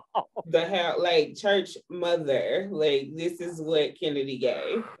Ball. Like church mother, like this is what Kennedy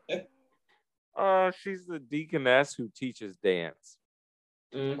gave. She's the deaconess who teaches dance.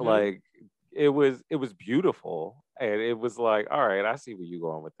 Like it was beautiful, and it was like, all right, I see where you're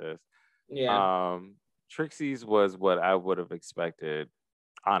going with this. Yeah. Trixie's was what I would have expected,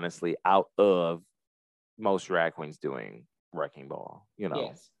 honestly, out of most drag queens doing Wrecking Ball, you know.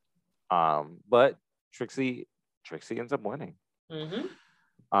 Yes. But Trixie ends up winning.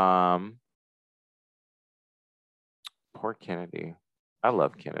 Poor Kennedy. I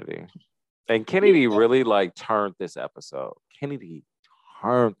love Kennedy. And Kennedy really like turned this episode.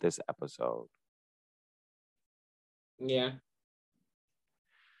 Yeah.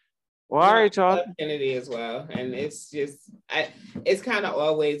 Well, all right, y'all. I love Kennedy as well. And it's just it's kind of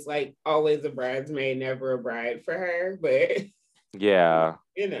always a bridesmaid, never a bride for her. But yeah.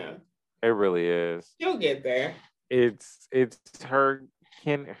 You know. It really is. She'll get there. It's her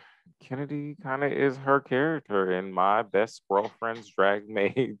Kennedy kind of is her character in My Best Girlfriend's Drag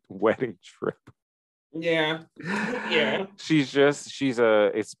Maid Wedding Trip. Yeah. Yeah. She's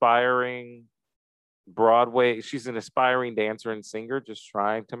a aspiring Broadway. She's an aspiring dancer and singer, just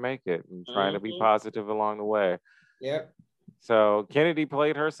trying to make it and trying to be positive along the way. Yep. So Kennedy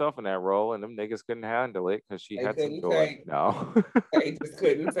played herself in that role, and them niggas couldn't handle it because she had some joy. No. They just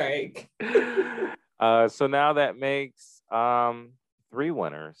couldn't take. So now that makes 3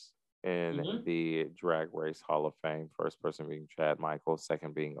 winners in the Drag Race Hall of Fame. First person being Chad Michaels,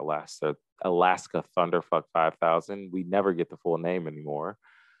 second being Alaska Thunderfuck 5000. We never get the full name anymore.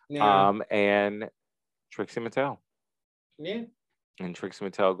 No. And Trixie Mattel. Yeah. And Trixie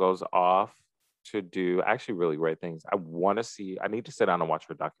Mattel goes off to do actually really great things. I need to sit down and watch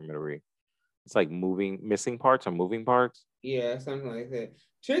her documentary. It's like missing parts or moving parts. Yeah, something like that.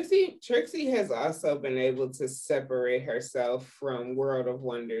 Trixie has also been able to separate herself from World of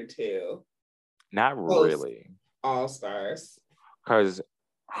Wonder too. Not really. All Stars. Because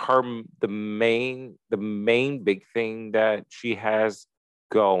the main big thing that she has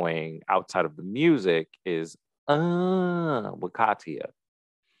going outside of the music is with Katya.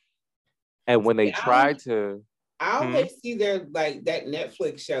 And when they tried to, I always see their like that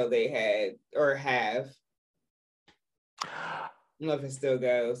Netflix show they had or have. I don't know if it still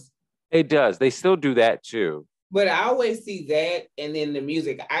goes. It does. They still do that too. But I always see that, and then the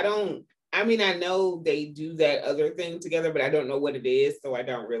music. I know they do that other thing together, but I don't know what it is, so I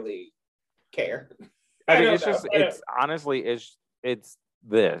don't really care. It's honestly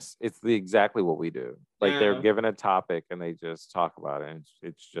exactly what we do. Like they're given a topic and they just talk about it. And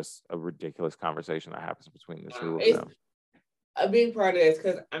it's just a ridiculous conversation that happens between the two of them. A big part of this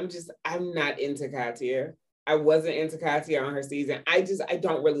because I'm not into Katya. I wasn't into Katya on her season. I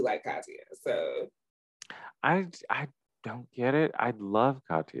don't really like Katya. So I don't get it. I love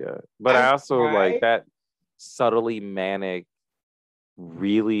Katya, but I also like that subtly manic,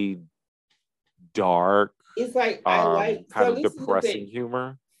 really dark. It's like I like kind of depressing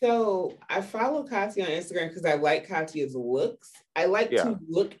humor. So I follow Katya on Instagram because I like Katya's looks. I like to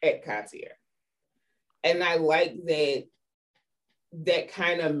look at Katya, and I like that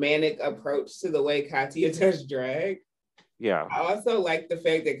kind of manic approach to the way Katya does drag. Yeah. I also like the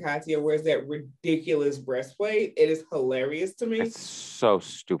fact that Katya wears that ridiculous breastplate. It is hilarious to me. It's so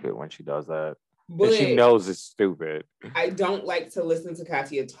stupid when she does that. But and she knows it's stupid. I don't like to listen to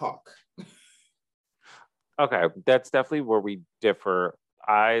Katya talk. Okay, that's definitely where we differ.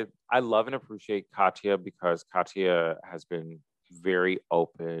 I love and appreciate Katya because Katya has been very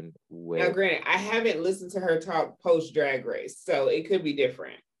open with. Now, granted, I haven't listened to her talk post Drag Race, so it could be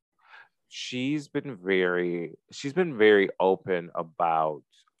different. She's been very open about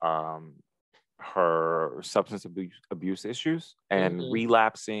her substance abuse issues and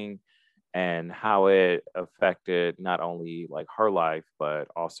relapsing, and how it affected not only like her life, but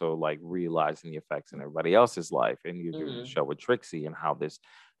also like realizing the effects in everybody else's life. And you're doing the show with Trixie, and how this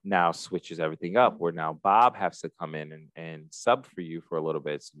now switches everything up, where now Bob has to come in and sub for you for a little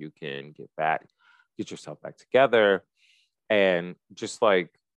bit so you can get yourself back together. And just like,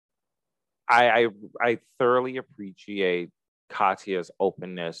 I thoroughly appreciate Katya's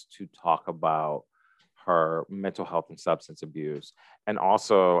openness to talk about her mental health and substance abuse, and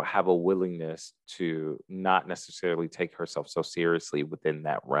also have a willingness to not necessarily take herself so seriously within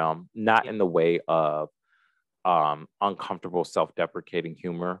that realm, not in the way of uncomfortable self-deprecating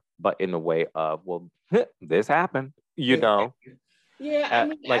humor, but in the way of, well, this happened, you know. Yeah, I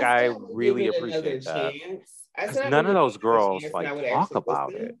mean, like I really appreciate that. None of those girls like talk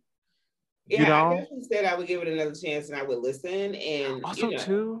about it. Yeah, I definitely said I would give it another chance and I would listen. And also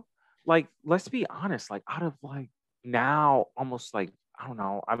too, like, let's be honest, like out of like now almost like, I don't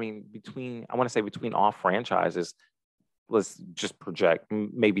know, I mean, between all franchises, let's just project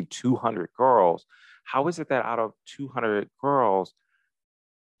maybe 200 girls. How is it that out of 200 girls,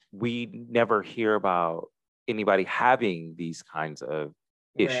 we never hear about anybody having these kinds of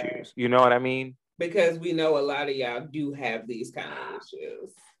issues? Right. You know what I mean? Because we know a lot of y'all do have these kind of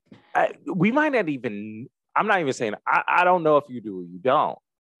issues. We might not even, I'm not even saying, I don't know if you do or you don't.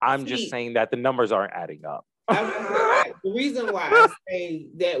 I'm just saying that the numbers aren't adding up. The reason why I say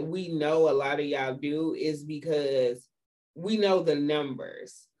that we know a lot of y'all do is because we know the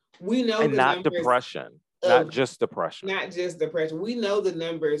numbers. We know, and not depression, not just depression. Not just depression. We know the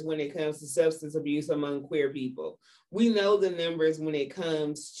numbers when it comes to substance abuse among queer people. We know the numbers when it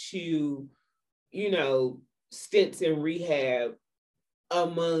comes to, you know, stints in rehab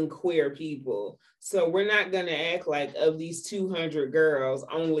among queer people. So we're not going to act like of these 200 girls,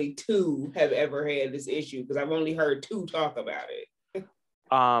 only 2 have ever had this issue, because I've only heard 2 talk about it.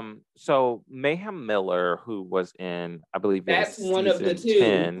 So Mayhem Miller, who was in, I believe that's one of the 2.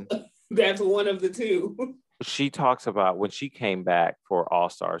 10, that's one of the 2. She talks about when she came back for All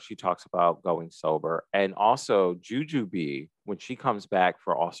Star, she talks about going sober. And also Jujubee, when she comes back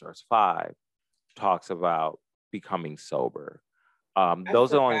for All Stars 5, talks about becoming sober.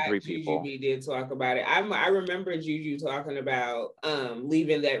 Those are only 3 people. Jujubee did talk about it. I remember Juju talking about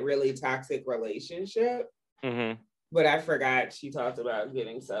leaving that really toxic relationship. But I forgot she talked about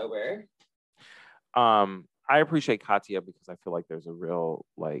getting sober. I appreciate Katya because I feel like there's a real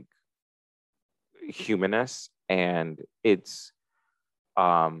like humanness, and it's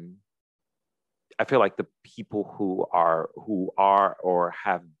I feel like the people who are or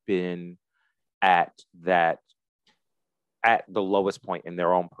have been at the lowest point in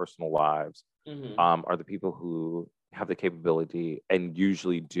their own personal lives are the people who have the capability and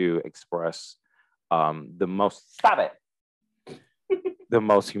usually do express the most the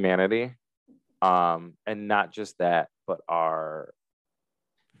most humanity, and not just that, but are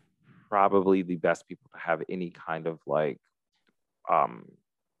probably the best people to have any kind of like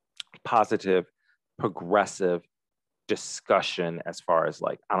positive, progressive discussion as far as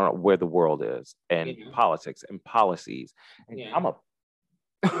like, I don't know, where the world is and politics and policies. And I'm a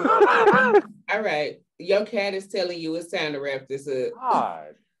all right, your cat is telling you it's time to wrap this up.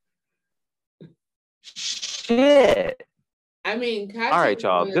 God. Shit. I mean, Katya, all right,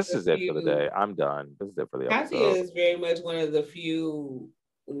 y'all, this is it for the day. I'm done. This is it for the episode. Katya is very much one of the few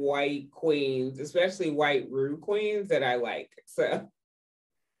white queens, especially white rude queens, that I like. So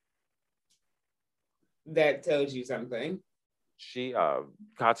that tells you something.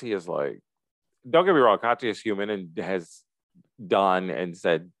 Katya is like, don't get me wrong, Katya is human and has done and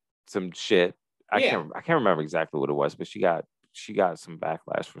said some shit. I can't remember exactly what it was, but she got some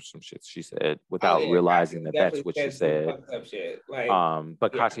backlash for some shit she said without realizing that that's what she said.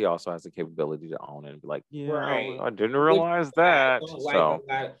 But Katya also has the capability to own it and be like, I didn't realize that.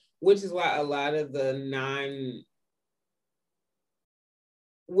 Which is why a lot of the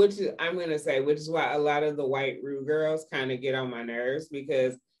which is why a lot of the white rude girls kind of get on my nerves,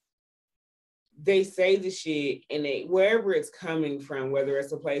 because they say the shit and wherever it's coming from, whether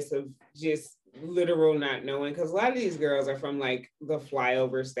it's a place of just literal not knowing, because a lot of these girls are from like the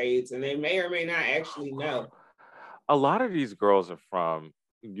flyover states and they may or may not actually know. A lot of these girls are from,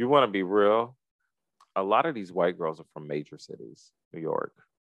 you want to be real, a lot of these white girls are from major cities, New York,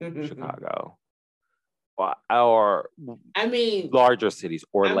 Chicago, or I mean, larger cities,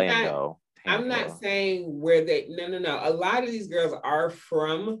 Orlando. I'm not saying where they, no. A lot of these girls are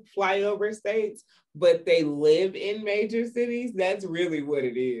from flyover states, but they live in major cities. That's really what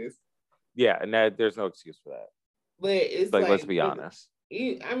it is. Yeah, and there's no excuse for that. But it's like let's be honest.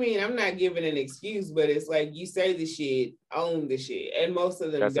 I mean, I'm not giving an excuse, but it's like you say the shit, own the shit, and most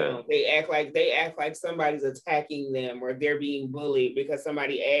of them That's don't. It. They act like somebody's attacking them or they're being bullied because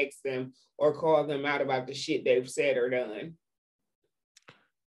somebody asked them or called them out about the shit they've said or done.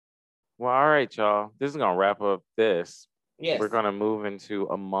 Well, all right, y'all. This is gonna wrap up this. Yes. We're gonna move into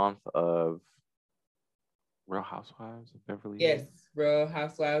a month of Real Housewives of Beverly Hills. Yes, Real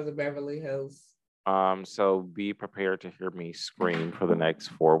Housewives of Beverly Hills. So be prepared to hear me scream for the next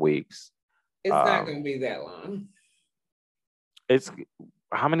 4 weeks. It's not gonna be that long. It's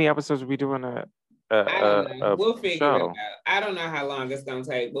how many episodes are we doing? I don't know. We'll figure it out. I don't know how long it's gonna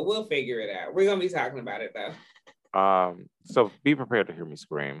take, but we'll figure it out. We're gonna be talking about it though. So be prepared to hear me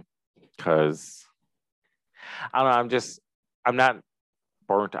scream, because I don't know. I'm not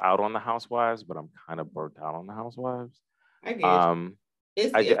burnt out on the Housewives, but I'm kind of burnt out on the Housewives. I get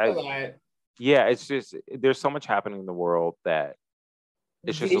it's a lot. Yeah, it's just there's so much happening in the world that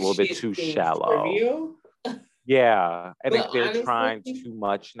it's just a little bit too shallow. Trivial. Yeah, and they're honestly, trying too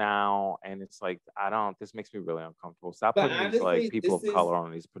much now, and it's like this makes me really uncomfortable. Stop putting honestly, these like people of color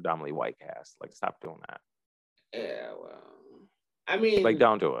on these predominantly white casts. Like, stop doing that. Yeah, well, I mean, like,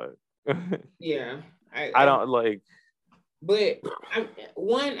 don't do it. Yeah, I don't like. But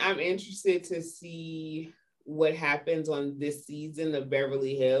I'm interested to see what happens on this season of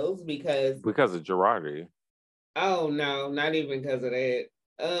Beverly Hills because of Girardi. Oh no, not even because of that.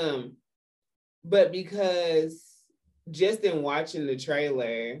 But because just in watching the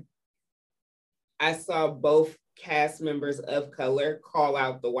trailer, I saw both cast members of color call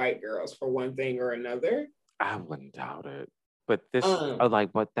out the white girls for one thing or another. I wouldn't doubt it. But this,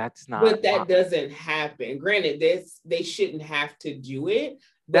 but that's not. But that doesn't happen. Granted, they shouldn't have to do it.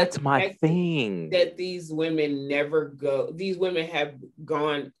 That's my thing. That these women never go. These women have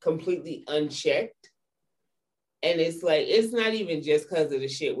gone completely unchecked, and it's like it's not even just because of the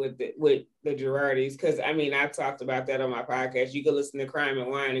shit with the Girardis. Because I mean, I talked about that on my podcast. You can listen to Crime and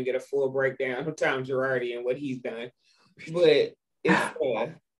Wine and get a full breakdown of Tom Girardi and what he's done. But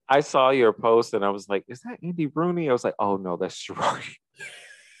it's. I saw your post and I was like, is that Andy Rooney? I was like, oh no, that's Girardi.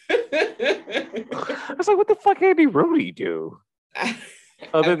 I was like, what the fuck Andy Rooney do?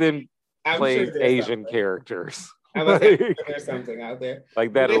 Other than playing Asian characters. I was like, there's something out there.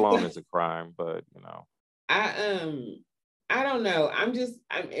 Like that alone is a crime, but you know. I don't know.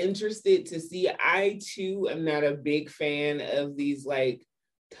 I'm interested to see. I too am not a big fan of these like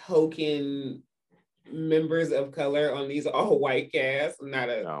token members of color on these all white casts. I'm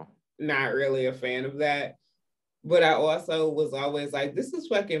not really a fan of that. But I also was always like, this is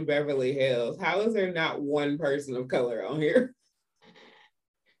fucking Beverly Hills. How is there not one person of color on here?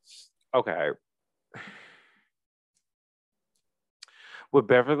 Okay. With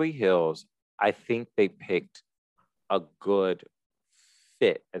Beverly Hills, I think they picked a good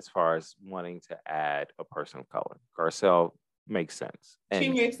fit as far as wanting to add a person of color. Garcelle makes sense. She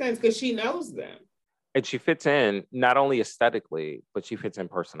makes sense because she knows them. And she fits in not only aesthetically, but she fits in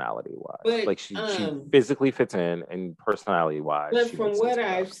personality-wise. Like she physically fits in and personality-wise. But from what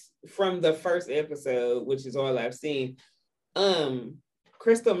from the first episode, which is all I've seen,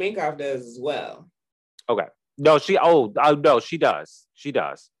 Crystal Minkoff does as well. Okay. No, she does. She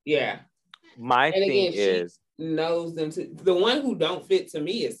does. Yeah. My thing is knows them to the one who don't fit to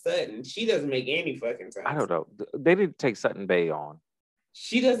me is Sutton. She doesn't make any fucking sense. I don't know. They didn't take Sutton Bay on.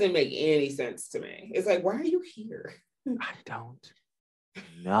 She doesn't make any sense to me. It's like, why are you here? I don't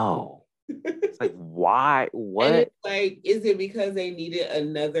know. It's like, why? What? And it's like, is it because they needed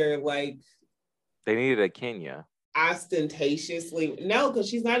another like? They needed a Kenya. Ostentatiously, no, because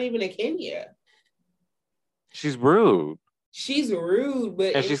she's not even a Kenya. She's rude. She's rude,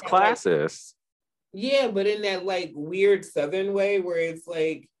 but and she's classist. Like, yeah, but in that like weird Southern way where it's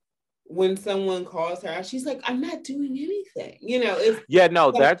like when someone calls her out, she's like, "I'm not doing anything." You know, it's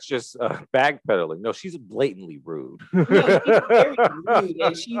that's just backpedaling. No, she's blatantly rude. No, she's very rude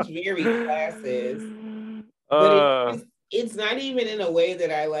and she's very classist. But it's not even in a way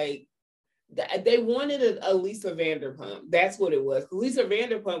that I like. They wanted a Lisa Vanderpump. That's what it was. Lisa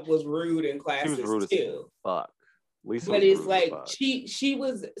Vanderpump was rude and classist. She was rude too. As fuck. Lisa but it's like she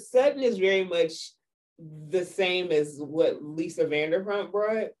was. Sutton is very much the same as what Lisa Vanderpump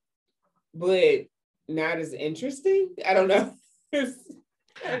brought, but not as interesting. I don't know.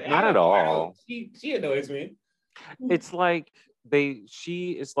 Not at all. She annoys me. It's like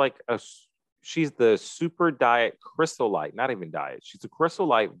she's the super diet Crystal Light, not even diet. She's a Crystal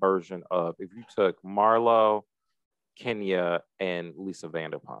Light version of if you took Marlo, Kenya, and Lisa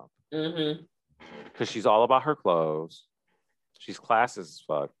Vanderpump. Because she's all about her clothes. She's classy as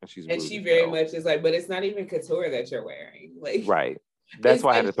fuck, and she very much is like, but it's not even couture that you're wearing, like right. That's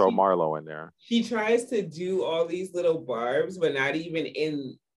why I had to throw Marlo in there. She tries to do all these little barbs, but not even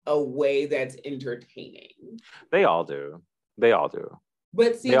in a way that's entertaining. They all do.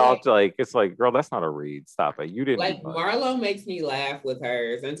 But see, they all like, it's like, girl, that's not a read. Stop it. You didn't like Marlo makes me laugh with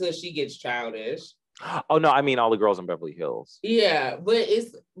hers until she gets childish. Oh no, I mean all the girls in Beverly Hills. Yeah, but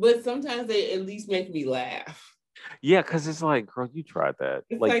sometimes they at least make me laugh. Yeah, because it's like, girl, you tried that.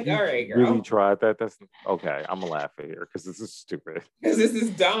 It's like you all right, girl. Really tried that. That's okay. I'm gonna laugh at here because this is stupid. Because this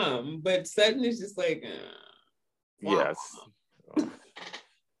is dumb. But Sutton is just like, yes.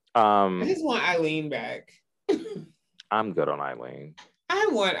 I just want Eileen back. I'm good on Eileen. I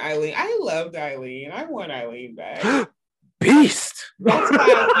want Eileen. I loved Eileen. I want Eileen back. Beast. That's why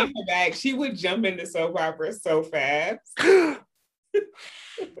I want her back. She would jump into soap operas so fast.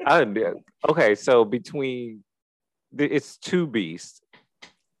 Okay, so it's two beasts.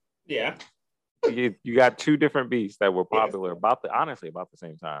 Yeah. You got two different beasts that were popular about the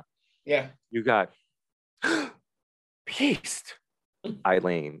same time. Yeah. You got Beast,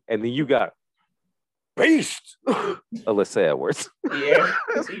 Eileen, and then you got Beast, Alyssa Edwards. Yeah.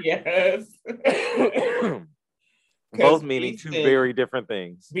 Yes. Both meaning two very different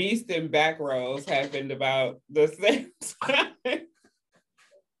things. Beast and Back Rows happened about the same time.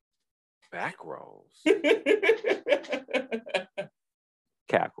 Back Rows.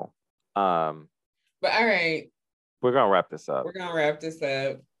 Cackle. But all right. We're gonna wrap this up.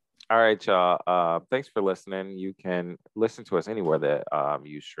 All right, y'all. Thanks for listening. You can listen to us anywhere that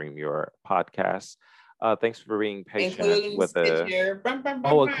you stream your podcasts. Thanks for being patient including with Stitcher.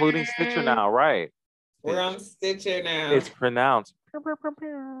 Including Stitcher now, right? We're on Stitcher now. It's pronounced. I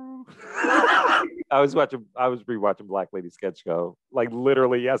was rewatching Black Lady Sketch Show like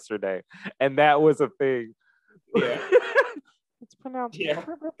literally yesterday, and that was a thing. Yeah. It's pronounced. Yeah,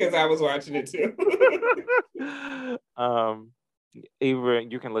 because I was watching it too.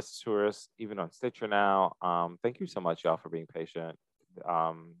 Even you can listen to us even on Stitcher now. Thank you so much, y'all, for being patient.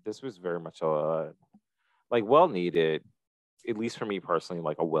 This was very much a well needed, at least for me personally,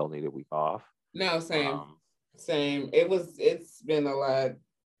 like a well needed week off. No, same. It's been a lot.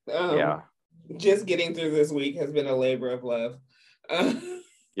 Yeah. Just getting through this week has been a labor of love.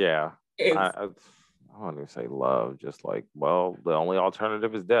 Yeah. I don't even say love, just like, well, the only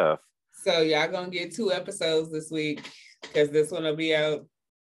alternative is death. So y'all gonna get 2 episodes this week because this one will be out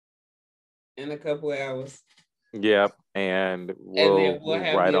in a couple hours. Yep, and we'll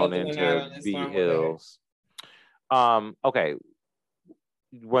have right on into V Hills. Okay,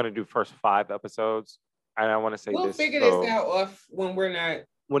 you want to do first 5 episodes, and I want to say we'll figure this out off when we're not.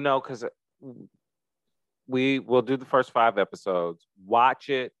 Well, no, because we will do the first 5 episodes, watch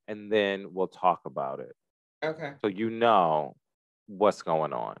it, and then we'll talk about it. Okay. So you know what's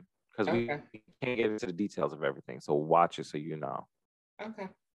going on, because we can't get into the details of everything. So watch it so you know. Okay.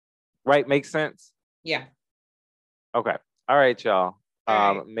 Right? Makes sense? Yeah. Okay. All right, y'all.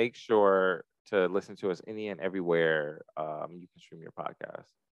 All right. Make sure to listen to us any and everywhere you can stream your podcast.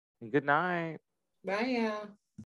 And good night. Bye, y'all.